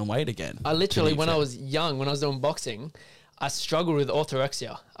put on the weight again. I literally, when I was young, when I was doing boxing, I struggled with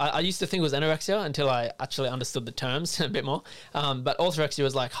orthorexia. I used to think it was anorexia until I actually understood the terms a bit more. But orthorexia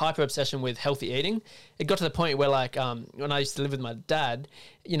was like hyper obsession with healthy eating. It got to the point where like when I used to live with my dad,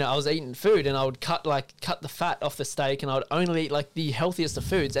 I was eating food and I would cut the fat off the steak and I would only eat like the healthiest of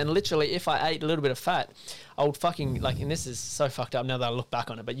foods. And literally if I ate a little bit of fat, I would fucking like, and this is so fucked up now that I look back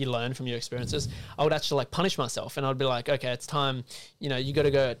on it, but you learn from your experiences. I would actually like punish myself and I'd be like, okay, it's time, you got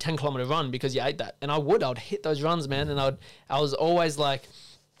to go a 10-kilometer run because you ate that. And I would hit those runs, man. And I was always like,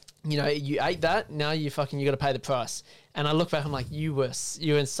 you ate that, now you got to pay the price. And I look back, I'm like,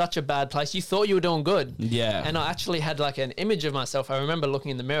 you're in such a bad place. You thought you were doing good. Yeah. And I actually had like an image of myself. I remember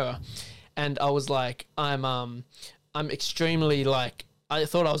looking in the mirror and I was like, I'm extremely like, I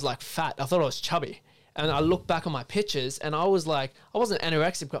thought I was like fat. I thought I was chubby. And I look back on my pictures and I was like, I wasn't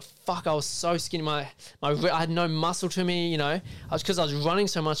anorexic, but fuck, I was so skinny. I had no muscle to me, because I was running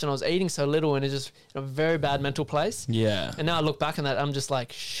so much and I was eating so little and it's just in a very bad mental place. Yeah. And now I look back on that, I'm just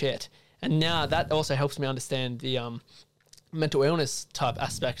like, shit. And now that also helps me understand the mental illness type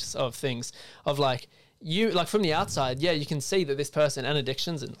aspects of things, of like, from the outside, you can see that this person and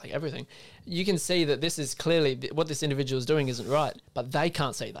addictions and like everything, you can see that this is clearly what this individual is doing isn't right, but they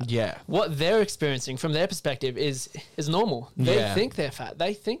can't see that. Yeah. What they're experiencing from their perspective is normal. They think they're fat.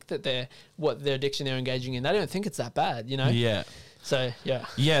 They think that what their addiction they're engaging in, they don't think it's that bad, Yeah. So, yeah.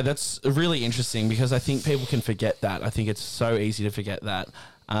 Yeah, that's really interesting because I think people can forget that. I think it's so easy to forget that.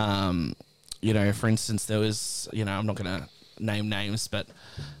 For instance, there was, I'm not going to name names, but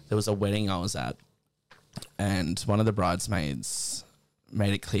there was a wedding I was at. And one of the bridesmaids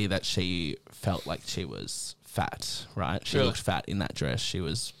made it clear that she felt like she was fat, right? She looked fat in that dress. She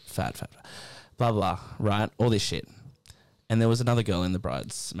was fat, blah, blah, right? All this shit. And there was another girl in the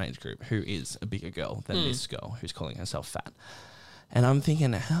bridesmaids group who is a bigger girl than this girl who's calling herself fat. And I'm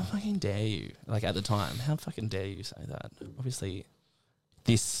thinking, how fucking dare you? Like at the time, how fucking dare you say that? Obviously,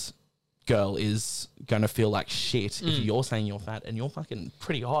 this girl is going to feel like shit if you're saying you're fat and you're fucking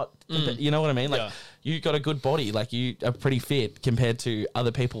pretty hot. You know what I mean? Like you got a good body, like you are pretty fit compared to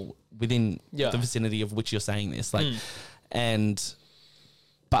other people within the vicinity of which you're saying this. Like,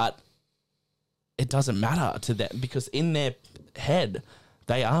 but it doesn't matter to them because in their head,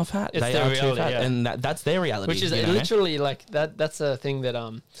 they are fat. They are too fat, and that's their reality. Which is literally like that. That's a thing that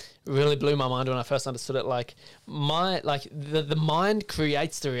really blew my mind when I first understood it. Like the mind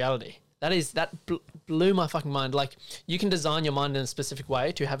creates the reality. That blew my fucking mind. Like you can design your mind in a specific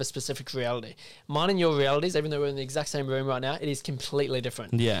way to have a specific reality. Mine and your realities, even though we're in the exact same room right now, it is completely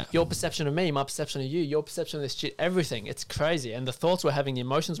different. Yeah. Your perception of me, my perception of you, your perception of this shit, everything. It's crazy. And the thoughts we're having, the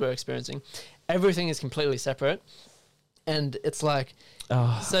emotions we're experiencing, everything is completely separate. And it's like,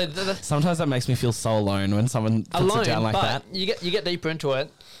 sometimes that makes me feel so alone when someone puts it down like that. You get deeper into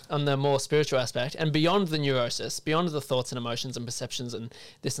it on the more spiritual aspect and beyond the neurosis, beyond the thoughts and emotions and perceptions and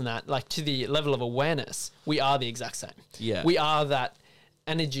this and that, like to the level of awareness, we are the exact same. Yeah. We are that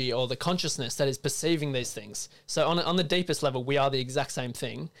energy or the consciousness that is perceiving these things. So on the deepest level, we are the exact same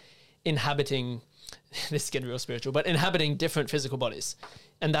thing inhabiting, this is getting real spiritual, but inhabiting different physical bodies.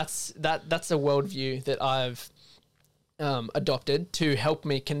 And that's a worldview that I've adopted to help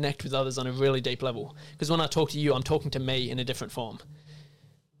me connect with others on a really deep level. Because when I talk to you, I'm talking to me in a different form.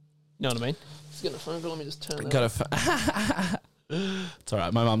 You know what I mean? Just getting a phone call. Let me just turn that. It's all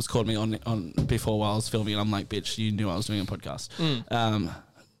right. My mum's called me on before while I was filming, and I'm like, bitch, you knew I was doing a podcast.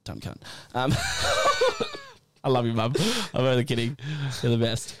 Dumb cunt. I love you, mum. I'm only kidding. You're the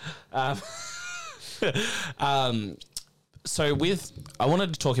best. So I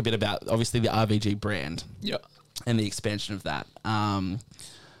wanted to talk a bit about, obviously, the RVG brand. Yeah. And the expansion of that.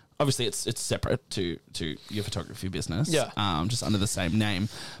 Obviously, it's separate to your photography business. Yeah. Just under the same name.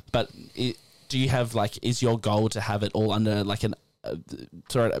 But do you have, like, is your goal to have it all under, like,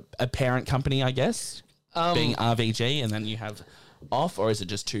 a parent company, I guess, being RVG, and then you have off, or is it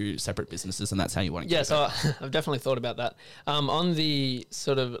just two separate businesses and that's how you want to keep it? So I've definitely thought about that. On the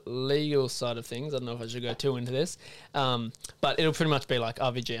sort of legal side of things, I don't know if I should go too into this, but it'll pretty much be like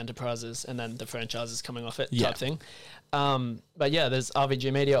RVG Enterprises and then the franchises coming off it type thing. But yeah, there's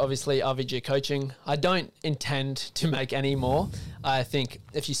RVG Media, obviously, RVG Coaching. I don't intend to make any more. I think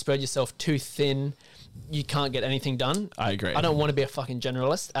if you spread yourself too thin, you can't get anything done. I agree. I don't want to be a fucking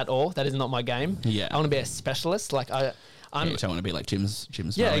generalist at all. That is not my game. Yeah. I want to be a specialist. Like you don't want to be like Jim's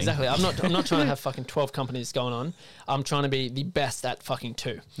Yeah, Murray. exactly. I'm not trying to have fucking 12 companies going on. I'm trying to be the best at fucking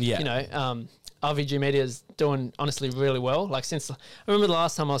 2. Yeah. You know, RVG Media is doing honestly really well. Like I remember the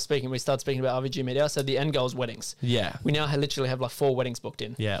last time I was speaking, we started speaking about RVG Media. So the end goal is weddings. Yeah. We now literally have like 4 weddings booked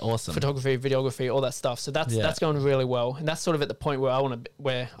in. Yeah, awesome. Photography, videography, all that stuff. So that's going really well, and that's sort of at the point where I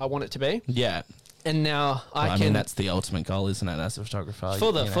want it to be. Yeah. And now I mean, that's the ultimate goal, isn't it, as a photographer?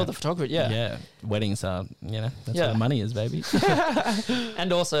 For the photographer, yeah. Yeah. Weddings are, that's where the money is, baby.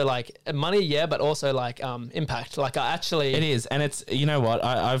 And also, like, money, yeah, but also, like, impact. Like, It is, and it's, you know what,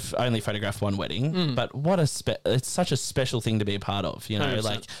 I've only photographed one wedding, but it's such a special thing to be a part of, 100%.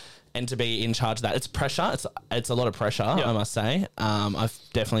 like, and to be in charge of that. It's pressure. It's a lot of pressure, I must say. I've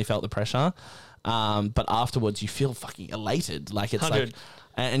definitely felt the pressure. But afterwards, you feel fucking elated. Like, it's 100. like...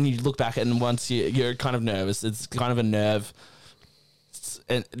 And you look back, and once you're kind of nervous, it's kind of a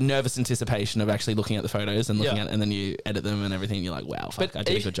nervous anticipation of actually looking at the photos and looking at, and then you edit them and everything. You're like, wow, fuck, I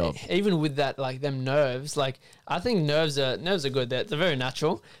did a good job. Even with that, like them nerves, like I think nerves are good. They're very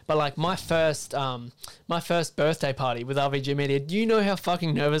natural. But like my first birthday party with RVG Media, do you know how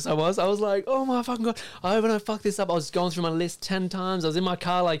fucking nervous I was? I was like, oh my fucking God, I hope I don't fuck this up. I was going through my list 10 times. I was in my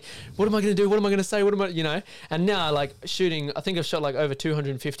car like, what am I going to do? What am I going to say? What am I, And now like shooting, I think I've shot like over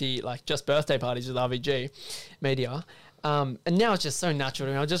 250 like just birthday parties with RVG Media. And now it's just so natural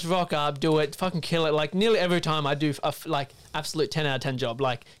to me. I'll just rock up, do it, fucking kill it. Like nearly every time I do a like absolute 10 out of 10 job,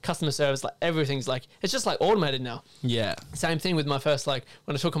 like customer service, like everything's like, it's just like automated now. Yeah. Same thing with my first, like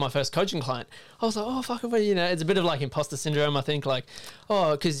when I took on my first coaching client, I was like, oh, fuck, it's a bit of like imposter syndrome, I think, like,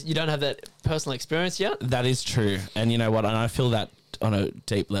 because you don't have that personal experience yet. That is true. And you know what? And I feel that on a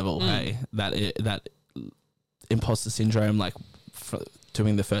deep level, hey, that imposter syndrome, like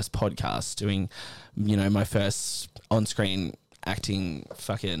doing the first podcast, doing, my first on-screen acting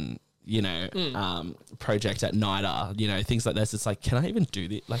fucking, project at NIDA, things like this. It's like, can I even do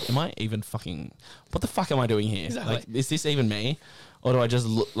this? Like, am I even fucking, what the fuck am I doing here? Exactly. Like, is this even me? Or do I just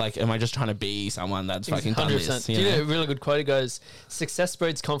look like, am I just trying to be someone that's fucking done this? Do you know a really good quote? It goes, success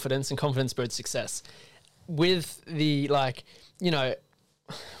breeds confidence and confidence breeds success. With the, like,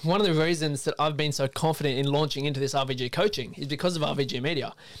 one of the reasons that I've been so confident in launching into this RVG coaching is because of RVG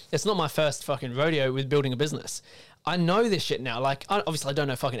Media. It's not my first fucking rodeo with building a business. I know this shit now. Like, obviously I don't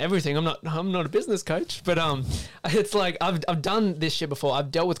know fucking everything. I'm not a business coach, but it's like I've done this shit before.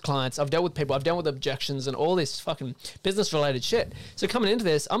 I've dealt with clients. I've dealt with people. I've dealt with objections and all this fucking business related shit. So coming into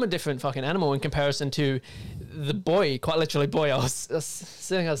this, I'm a different fucking animal in comparison to the boy, quite literally boy. I was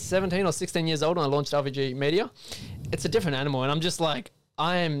 17 or 16 years old when I launched RVG Media. It's a different animal, and I'm just like,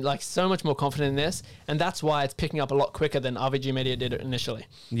 I am like so much more confident in this, and that's why it's picking up a lot quicker than RVG Media did it initially.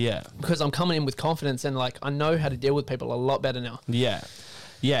 Yeah. Because I'm coming in with confidence and like I know how to deal with people a lot better now. Yeah.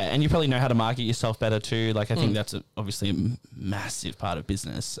 Yeah, and you probably know how to market yourself better too. Like, I think that's obviously a massive part of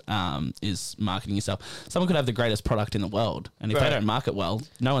business, is marketing yourself. Someone could have the greatest product in the world, and if they don't market well,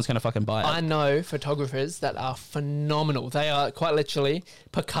 no one's going to fucking buy it. I know photographers that are phenomenal. They are quite literally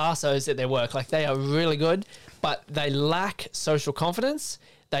Picassos at their work. Like, they are really good, but they lack social confidence.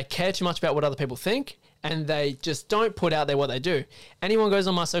 They care too much about what other people think, and they just don't put out there what they do. Anyone goes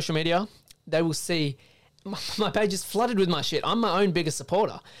on my social media, they will see my page is flooded with my shit. I'm my own biggest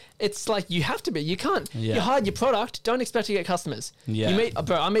supporter. It's like, you have to be. You can't. You hide your product. Don't expect to get customers. Yeah.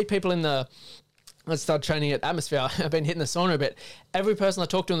 I meet people in the I started training at Atmosphere. I've been hitting the sauna a bit. Every person I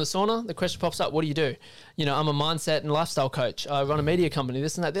talk to in the sauna, the question pops up, what do you do? You know, I'm a mindset and lifestyle coach. I run a media company,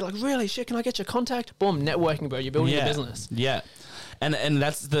 this and that. They're like, really? Shit, can I get your contact? Boom, networking, bro. You're building your business. Yeah. And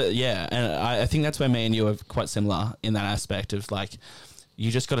that's and I think that's where me and you are quite similar in that aspect of like, you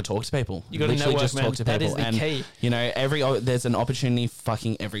just got to talk to people. You got to network, just man. talk to people. That is the and, key. You know, there's an opportunity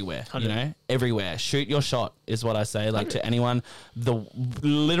fucking everywhere. 100. You know, everywhere. Shoot your shot is what I say. Like 100. To anyone,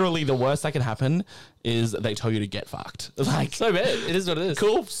 literally the worst that can happen is they tell you to get fucked. Like so bad. It is what it is.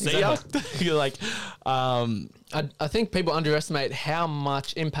 Cool. See ya. You're like, I think people underestimate how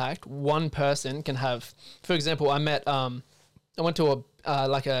much impact one person can have. For example, I went to a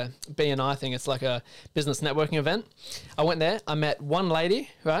B&I thing. It's like a business networking event. I went there. I met one lady,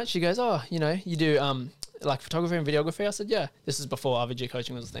 right? She goes, oh, you know, you do like photography and videography? I said, yeah. This is before RVG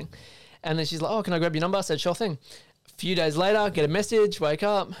Coaching was a thing. And then she's like, oh, can I grab your number? I said, sure thing. A few days later, get a message, wake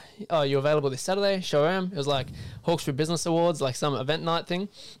up. Oh, you're available this Saturday? Sure am. It was like Hawkesbury Business Awards, like some event night thing.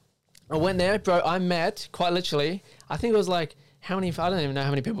 I went there, bro. I met, quite literally, I think it was like, I don't even know how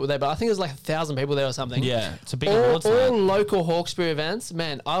many people were there, but I think it was like 1,000 people there or something. Yeah, it's a big awards night. All local Hawkesbury events.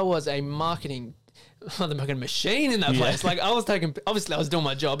 Man, I was a marketing machine in that place. Like I was obviously I was doing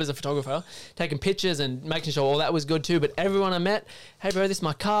my job as a photographer, taking pictures and making sure all that was good too. But everyone I met, hey bro, this is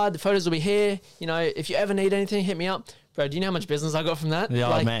my card. The photos will be here. You know, if you ever need anything, hit me up. Bro, do you know how much business I got from that? Yeah,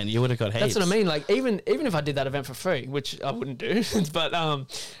 like, man, you would have got heaps. That's what I mean. Like even if I did that event for free, which I wouldn't do, but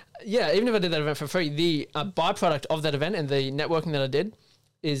yeah, even if I did that event for free, the byproduct of that event and the networking that I did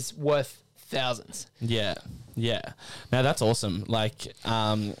is worth thousands. Yeah. Now that's awesome. Like,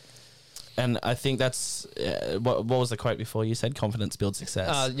 and I think that's what was the quote before you said? Confidence builds success.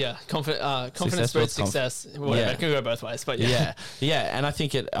 Confidence builds success. Whatever, it can go both ways, but yeah. And I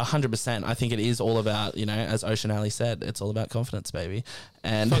think 100%. I think it is all about, you know, as Ocean Alley said, it's all about confidence, baby.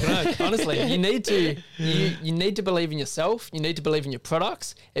 And honestly, you need to believe in yourself. You need to believe in your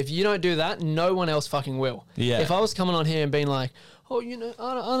products. If you don't do that, no one else fucking will. Yeah. If I was coming on here and being like, oh, you know,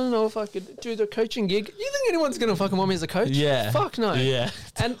 I don't know if I could do the coaching gig. You think anyone's going to fucking want me as a coach? Yeah. Fuck no. Yeah.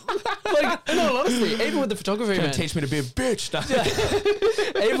 And like, in all honesty, even with the photography, man. Teach me to be a bitch.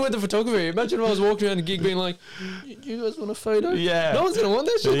 Yeah. Even with the photography, imagine if I was walking around a gig being like, you guys want a photo? Yeah. No one's going to want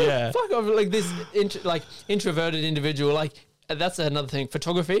that shit. Yeah. Fuck off. Like this introverted individual, like, that's another thing.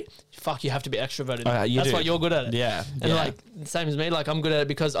 Photography, fuck, you have to be extroverted. That's why you're good at it. Yeah. And like, same as me, like I'm good at it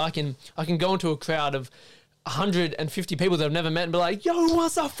because I can go into a crowd of 150 people that I've never met and be like, yo, who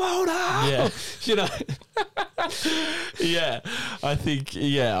wants a photo? Yeah. You know? Yeah. I think,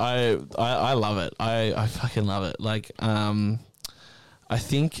 I love it. I fucking love it. Like, I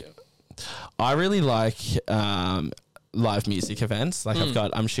think I really like, live music events. Like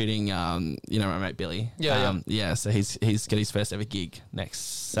I'm shooting, you know, my mate Billy. Yeah. So he's got his first ever gig next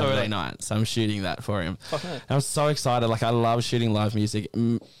Saturday night. So I'm shooting that for him. Okay. I'm so excited. Like I love shooting live music,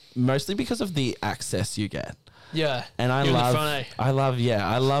 mostly because of the access you get. Yeah. And I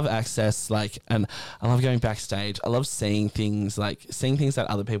love access. Like, and I love going backstage. I love seeing things that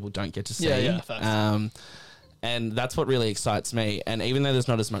other people don't get to see. Yeah. And that's what really excites me. And even though there's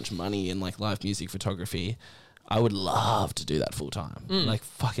not as much money in like live music photography, I would love to do that full time. Like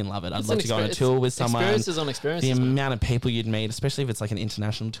fucking love it. I'd love to go on a tour with someone. Experiences on experiences. The amount of people you'd meet, especially if it's like an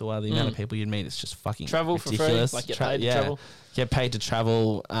international tour, the amount of people you'd meet, it's just fucking travel ridiculous. For free, like get paid to travel. Get paid to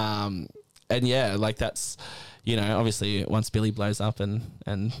travel. And yeah, like that's, you know, obviously once Billy blows up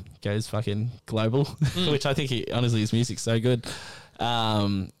and goes fucking global, which I think his music's so good,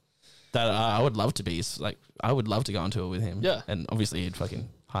 that I would love to be like, I would love to go on tour with him. Yeah. And obviously he'd fucking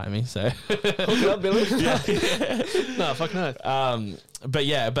hire me, so hook it up, Billy. No, fuck no.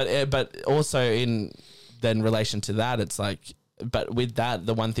 But also in then relation to that, it's like, but with that,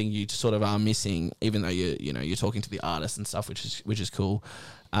 the one thing you sort of are missing, even though you're talking to the artist and stuff, which is cool,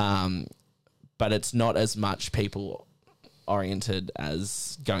 but it's not as much people oriented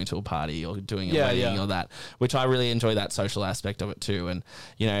as going to a party or doing a wedding or that, which I really enjoy that social aspect of it too. And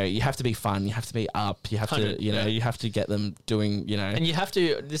you know, you have to be fun, you have to be up, you have to, you know, you have to get them doing, you know, and you have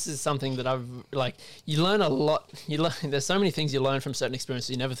to. This is something that I've like. You learn a lot. There's so many things you learn from certain experiences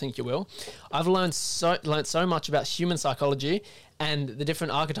you never think you will. I've learned so much about human psychology and the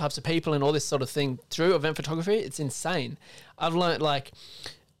different archetypes of people and all this sort of thing through event photography. It's insane. I've learned like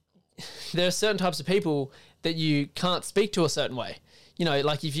there are certain types of people that you can't speak to a certain way. You know,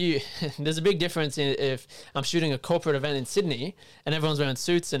 like there's a big difference if I'm shooting a corporate event in Sydney and everyone's wearing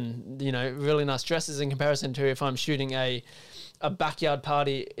suits and, you know, really nice dresses in comparison to if I'm shooting a backyard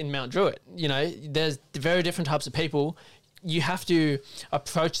party in Mount Druitt. You know, there's very different types of people you have to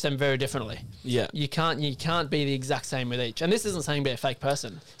approach them very differently. Yeah. You can't be the exact same with each. And this isn't saying be a fake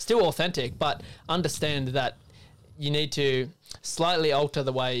person. Still authentic, but understand that you need to slightly alter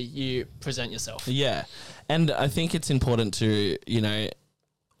the way you present yourself. Yeah. And I think it's important to,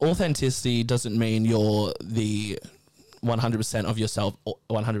 authenticity doesn't mean you're the 100% of yourself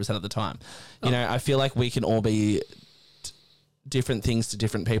 100% of the time. I feel like we can all be different things to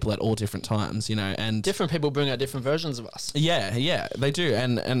different people at all different times, and different people bring out different versions of us. Yeah, they do.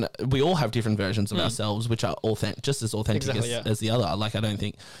 And we all have different versions of ourselves, which are just as authentic as the other. Like, I don't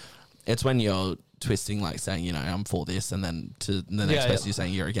think it's when you're twisting, like saying, I'm for this, and then to the next person you're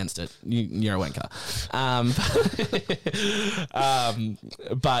saying you're against it. You're a wanker.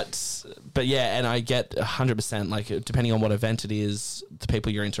 But yeah, and I get 100%, like, depending on what event it is, the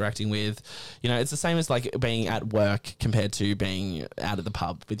people you're interacting with, it's the same as like being at work compared to being out at the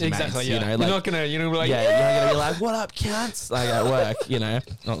pub with your mates. Yeah. Like, you're not gonna be like, you're not gonna be like, what up, cunts? Like at work,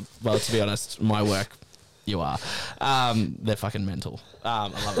 Well, to be honest, my work, you are. They're fucking mental. I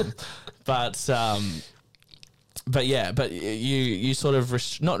love them. But you sort of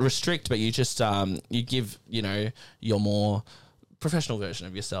not restrict, but you just you give your more professional version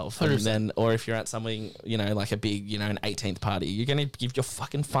of yourself, 100%. and then, or if you're at something like a big an 18th party, you're gonna give your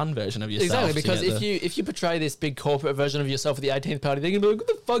fucking fun version of yourself. Exactly, because if you portray this big corporate version of yourself at the 18th party, they're gonna be like, what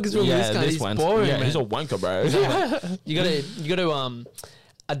the fuck is wrong with this guy? He's boring, man. He's a wanker, bro. You gotta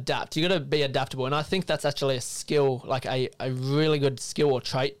adapt. You got to be adaptable, and I think that's actually a skill, like a really good skill or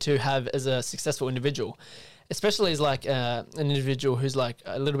trait to have as a successful individual, especially as like an individual who's like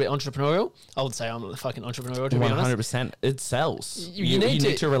a little bit entrepreneurial. I would say I'm a fucking entrepreneurial, to be honest. 100%. It sells. You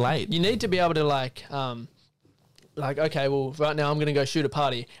need to relate. You need to be able to like, okay, well, right now I'm going to go shoot a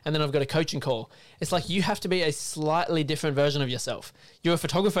party, and then I've got a coaching call. It's like you have to be a slightly different version of yourself. You're a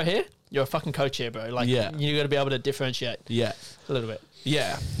photographer here, you're a fucking coach here, bro. Like, you got to be able to differentiate. Yeah, a little bit.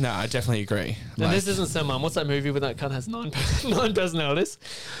 Yeah, no, I definitely agree. And this isn't so what's that movie where that cunt has nine personalities?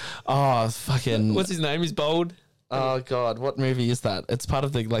 Oh, fucking... What's his name? He's bold. Oh, God, what movie is that? It's part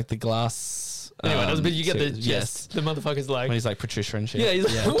of the glass... Anyway, but you get the gist. Yes. The motherfucker's like... When he's like Patricia and shit. Yeah,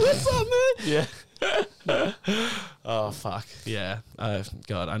 he's like, what's up, man? Yeah. Oh, fuck. Yeah.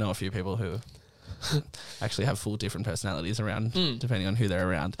 God, I know a few people who... actually have full different personalities around, depending on who they're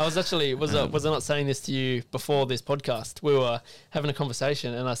around. I was actually, was I not saying this to you before this podcast? We were having a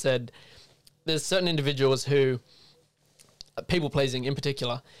conversation, and I said, there's certain individuals who, people pleasing in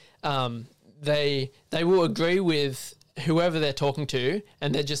particular, they will agree with whoever they're talking to,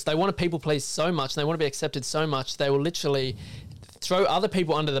 and they want to people please so much, and they want to be accepted so much, they will literally throw other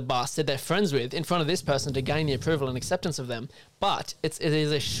people under the bus that they're friends with in front of this person to gain the approval and acceptance of them. But it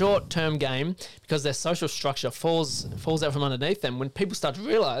is a short-term game because their social structure falls out from underneath them when people start to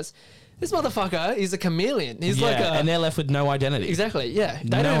realize this motherfucker is a chameleon. He's and they're left with no identity. Exactly, yeah.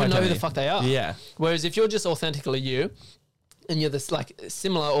 They don't even know who the fuck they are. Yeah. Whereas if you're just authentically you, and you're this like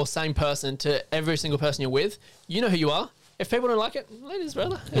similar or same person to every single person you're with, you know who you are. If people don't like it, ladies,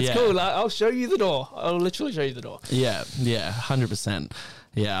 brother, it's cool. I'll show you the door. I'll literally show you the door. Yeah, 100%.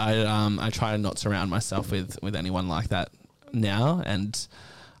 Yeah, I try to not surround myself with anyone like that now, and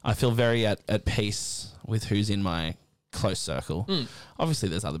I feel very at peace with who's in my close circle. Obviously,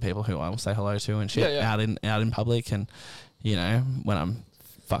 there's other people who I will say hello to and shit out in public, and when I'm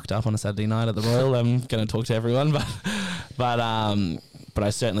fucked up on a Saturday night at the Royal, I'm going to talk to everyone, but I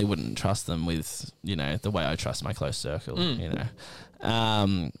certainly wouldn't trust them with, the way I trust my close circle,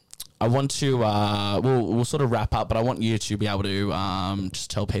 I want to, we'll sort of wrap up, but I want you to be able to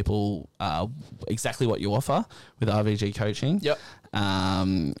just tell people exactly what you offer with RVG Coaching. Yep.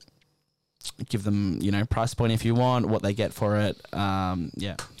 Give them, price point if you want, what they get for it.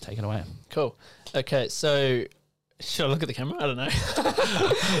 Take it away. Cool. Okay, so... Should I look at the camera? I don't know.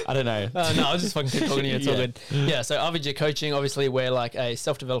 I don't know. No, I'll just fucking keep talking to you. It's all good. Yeah, so RVG Coaching, obviously we're like a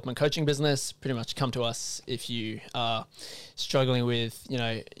self-development coaching business. Pretty much come to us if you are struggling with,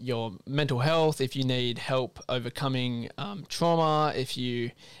 your mental health, if you need help overcoming trauma, if you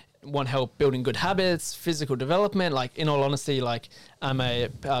want help building good habits, physical development. Like, in all honesty, like, I'm a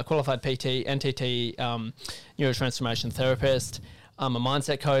qualified PT, NTT, neurotransformation therapist. I'm a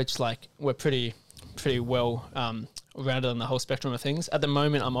mindset coach. Like, we're pretty well rounded on the whole spectrum of things. At the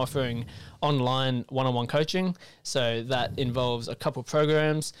moment, I'm offering online one-on-one coaching. So that involves a couple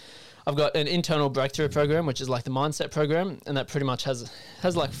programs. I've got an internal breakthrough program, which is like the mindset program. And that pretty much has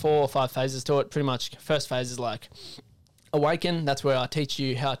like 4 or 5 phases to it. Pretty much first phase is like awaken. That's where I teach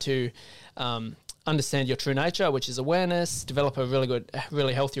you how to understand your true nature, which is awareness, develop a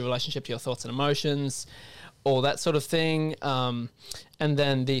really healthy relationship to your thoughts and emotions, all that sort of thing. And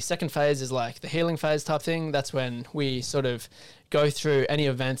then the second phase is like the healing phase type thing. That's when we sort of go through any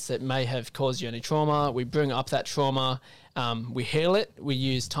events that may have caused you any trauma. We bring up that trauma. We heal it. We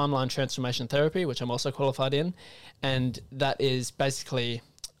use timeline transformation therapy, which I'm also qualified in. And that is basically,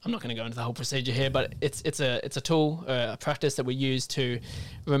 I'm not going to go into the whole procedure here, but it's a tool, a practice that we use to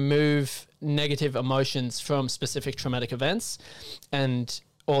remove negative emotions from specific traumatic events, and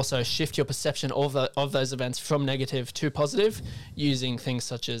also shift your perception of those events from negative to positive, using things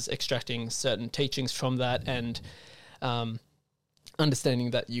such as extracting certain teachings from that, and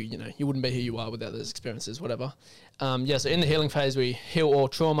understanding that you wouldn't be who you are without those experiences, whatever. So in the healing phase, we heal all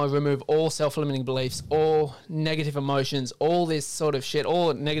trauma, remove all self-limiting beliefs, all negative emotions, all this sort of shit,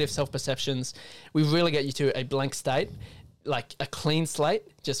 all negative self-perceptions. We really get you to a blank state, like a clean slate.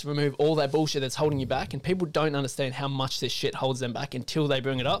 Just remove all that bullshit that's holding you back. And people don't understand how much this shit holds them back until they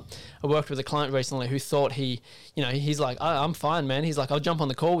bring it up. I worked with a client recently who thought he's like, I'm fine, man. He's like, I'll jump on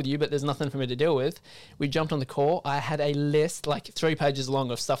the call with you, but there's nothing for me to deal with. We jumped on the call. I had a list, like 3 pages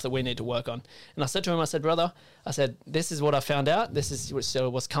long, of stuff that we need to work on. And I said to him, I said, brother, this is what I found out. This is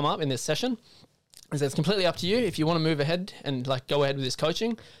what's come up in this session. I said, it's completely up to you. If you want to move ahead and like go ahead with this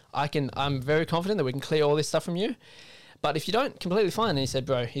coaching, I'm very confident that we can clear all this stuff from you. But if you don't, completely fine. And he said,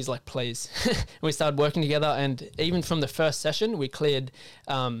 bro, he's like, please. And we started working together. And even from the first session, we cleared,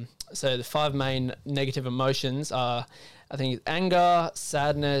 so the 5 main negative emotions are, I think, it's anger,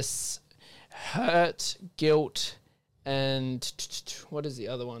 sadness, hurt, guilt, and what is the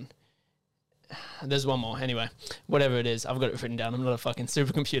other one? There's one more. Anyway, whatever it is, I've got it written down. I'm not a fucking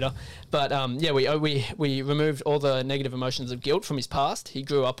supercomputer. But we removed all the negative emotions of guilt from his past. He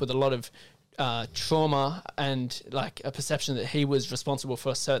grew up with a lot of trauma and like a perception that he was responsible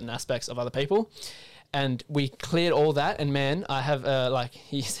for certain aspects of other people, and we cleared all that. And man, I have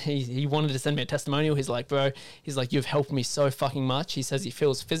he wanted to send me a testimonial. He's like, bro, you've helped me so fucking much. He says he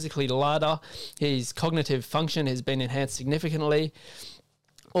feels physically lighter, his cognitive function has been enhanced significantly.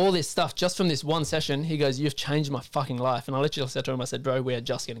 All this stuff just from this one session. He goes, you've changed my fucking life. And I literally said to him, I said, bro, we are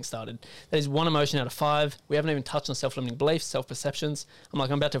just getting started. That is 1 emotion out of 5. We haven't even touched on self-limiting beliefs, self-perceptions. I'm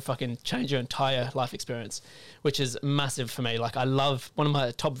about to fucking change your entire life experience, which is massive for me. Like, I love, one of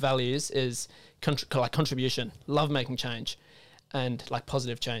my top values is contribution. Love making change and like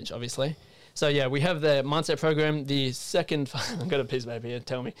positive change, obviously. So yeah, we have the mindset program. The second, I've got a piece of paper here,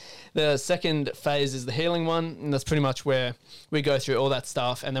 tell me. The second phase is the healing one, and that's pretty much where we go through all that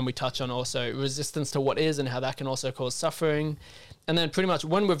stuff, and then we touch on also resistance to what is and how that can also cause suffering. And then pretty much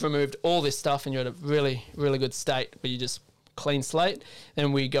when we've removed all this stuff and you're at a really, really good state where you just clean slate,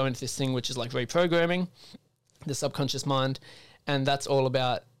 then we go into this thing which is like reprogramming the subconscious mind, and that's all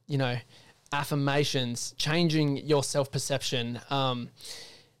about, affirmations, changing your self-perception,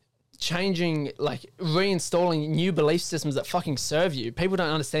 changing, like reinstalling new belief systems that fucking serve you. People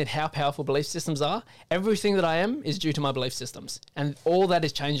don't understand how powerful belief systems are. Everything that I am is due to my belief systems, and all that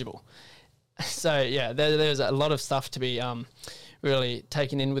is changeable. So yeah, there's a lot of stuff to be really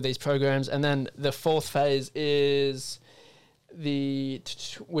taken in with these programs. And then the fourth phase is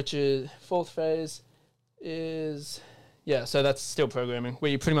so that's still programming,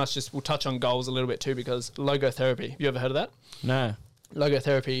 where you pretty much just will touch on goals a little bit too, because logotherapy, have you ever heard of that? No.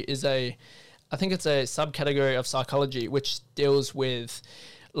 Logotherapy is I think it's a subcategory of psychology which deals with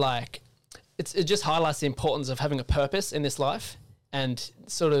it just highlights the importance of having a purpose in this life and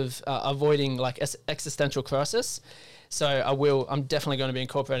sort of avoiding like existential crisis. So I'm definitely going to be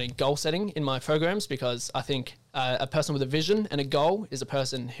incorporating goal setting in my programs, because I think a person with a vision and a goal is a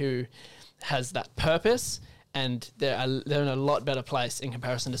person who has that purpose, and they're in a lot better place in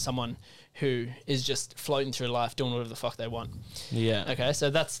comparison to someone who is just floating through life doing whatever the fuck they want. Yeah. Okay, so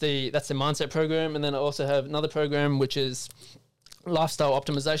that's the mindset program. And then I also have another program which is lifestyle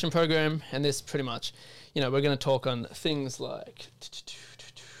optimization program, and this pretty much, we're going to talk on things like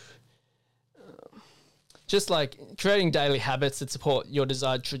just like creating daily habits that support your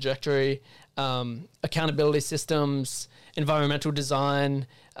desired trajectory, accountability systems, environmental design,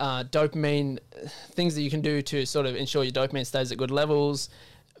 dopamine, things that you can do to sort of ensure your dopamine stays at good levels,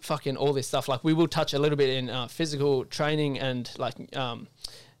 fucking all this stuff. Like, we will touch a little bit in physical training and like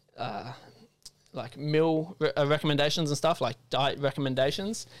meal recommendations and stuff, like diet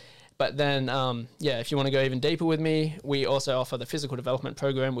recommendations. But then, if you want to go even deeper with me, we also offer the physical development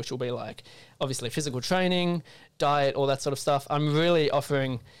program, which will be like, obviously, physical training, diet, all that sort of stuff. I'm really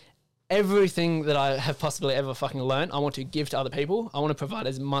offering everything that I have possibly ever fucking learned. I want to give to other people. I want to provide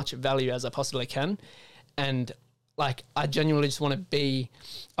as much value as I possibly can. And like, I genuinely just want to be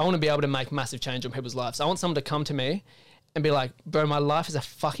able to make massive change on people's lives. I want someone to come to me and be like, bro, my life is a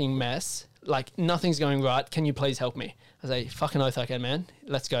fucking mess. like nothing's going right. Can you please help me? I say, fucking oath I can, man.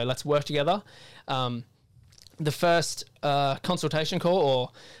 Let's go. Let's work together. The first consultation call or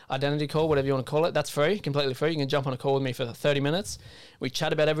identity call, whatever you want to call it, that's free, completely free. You can jump on a call with me for 30 minutes. We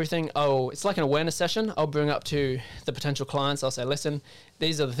chat about everything. It's like an awareness session. I'll bring up to the potential clients. I'll say, listen,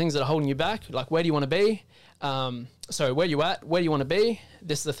 these are the things that are holding you back. Like, where do you want to be? Where you at? Where do you want to be?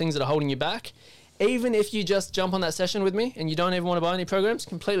 This are the things that are holding you back. Even if you just jump on that session with me and you don't even want to buy any programs,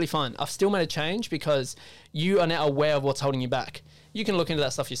 completely fine. I've still made a change because you are now aware of what's holding you back. You can look into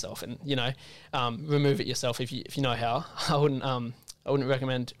that stuff yourself and, remove it yourself if you know how. I wouldn't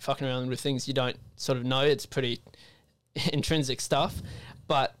recommend fucking around with things you don't sort of know. It's pretty intrinsic stuff.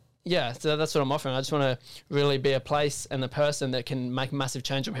 But yeah, so that's what I'm offering. I just want to really be a place and a person that can make massive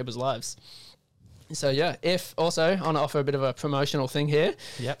change in people's lives. So yeah, if also I want to offer a bit of a promotional thing here.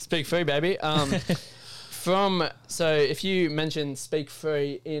 Yep. Speak Free, baby. So if you mention Speak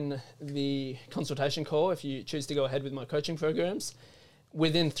Free in the consultation call, if you choose to go ahead with my coaching programs,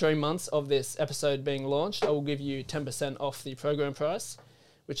 within 3 months of this episode being launched, I will give you 10% off the program price,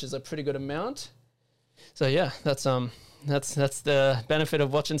 which is a pretty good amount. So yeah, that's the benefit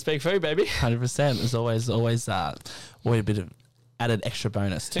of watching Speak Free, baby. 100%. There's always a bit of added extra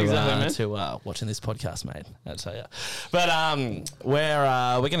bonus to watching this podcast, mate. I tell you. But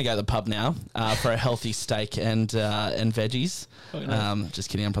we're going to go to the pub now for a healthy steak and veggies. Oh, nice.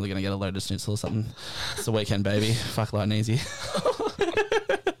 Just kidding. I'm probably going to get a load of schnitzel or something. It's the weekend, baby. Fuck light and easy.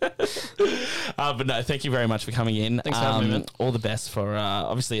 But no, thank you very much for coming in. Thanks for having me, man. All the best for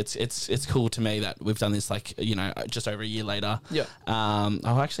obviously it's cool to me that we've done this just over a year later. Yeah.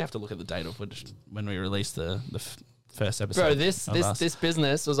 I'll actually have to look at the date of when we released the first episode. Bro, this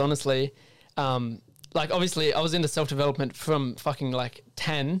business was honestly, obviously I was into self-development from fucking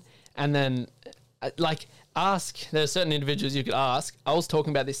 10, and then there are certain individuals you could ask. I was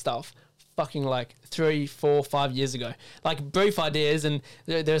talking about this stuff fucking 3, 4, 5 years ago. Brief ideas, and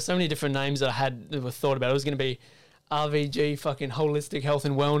there are so many different names that I had that were thought about. It was going to be RVG fucking holistic health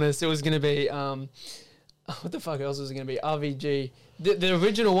and wellness. It was going to be what the fuck else was it going to be? RVG. The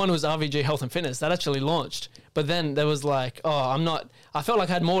original one was RVG Health and Fitness. That actually launched. But then there was I felt like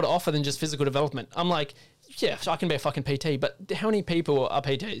I had more to offer than just physical development. I'm like, yeah, I can be a fucking PT, but how many people are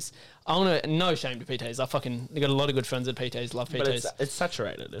PTs? No shame to PTs. I got a lot of good friends at PTs, love PTs. But it's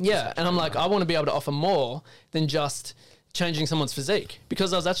saturated. And I'm like, I want to be able to offer more than just changing someone's physique,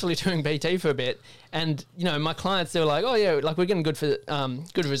 because I was actually doing PT for a bit, and my clients, they were like, oh yeah, we're getting good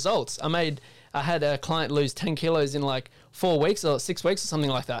results. I had a client lose 10 kilos in 4 weeks or 6 weeks or something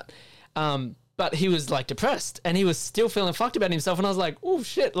like that. But he was depressed, and he was still feeling fucked about himself. And I was like, oh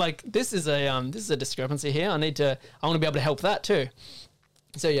shit, this is a discrepancy here. I want to be able to help that too.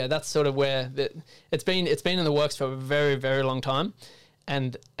 So yeah, that's sort of where it's been in the works for a very, very long time.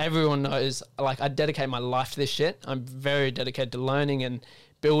 And everyone knows, I dedicate my life to this shit. I'm very dedicated to learning and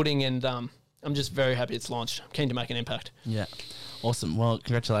building, and I'm just very happy it's launched. I'm keen to make an impact. Yeah. Awesome. Well,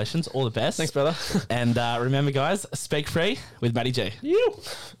 congratulations. All the best. Thanks, brother. And remember, guys, Speak Free with Matty G. You.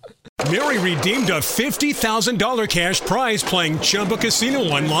 Mary redeemed a $50,000 cash prize playing Chumba Casino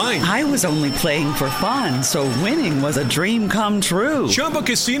online. I was only playing for fun, so winning was a dream come true. Chumba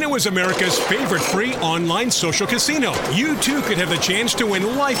Casino is America's favorite free online social casino. You too could have the chance to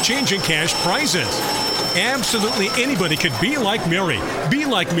win life-changing cash prizes. Absolutely anybody could be like Mary. Be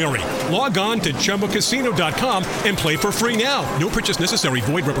like Mary. Log on to ChumbaCasino.com and play for free now. No purchase necessary.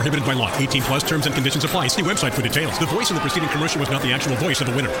 Void where prohibited by law. 18 plus terms and conditions apply. See website for details. The voice in the preceding commercial was not the actual voice of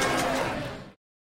the winner.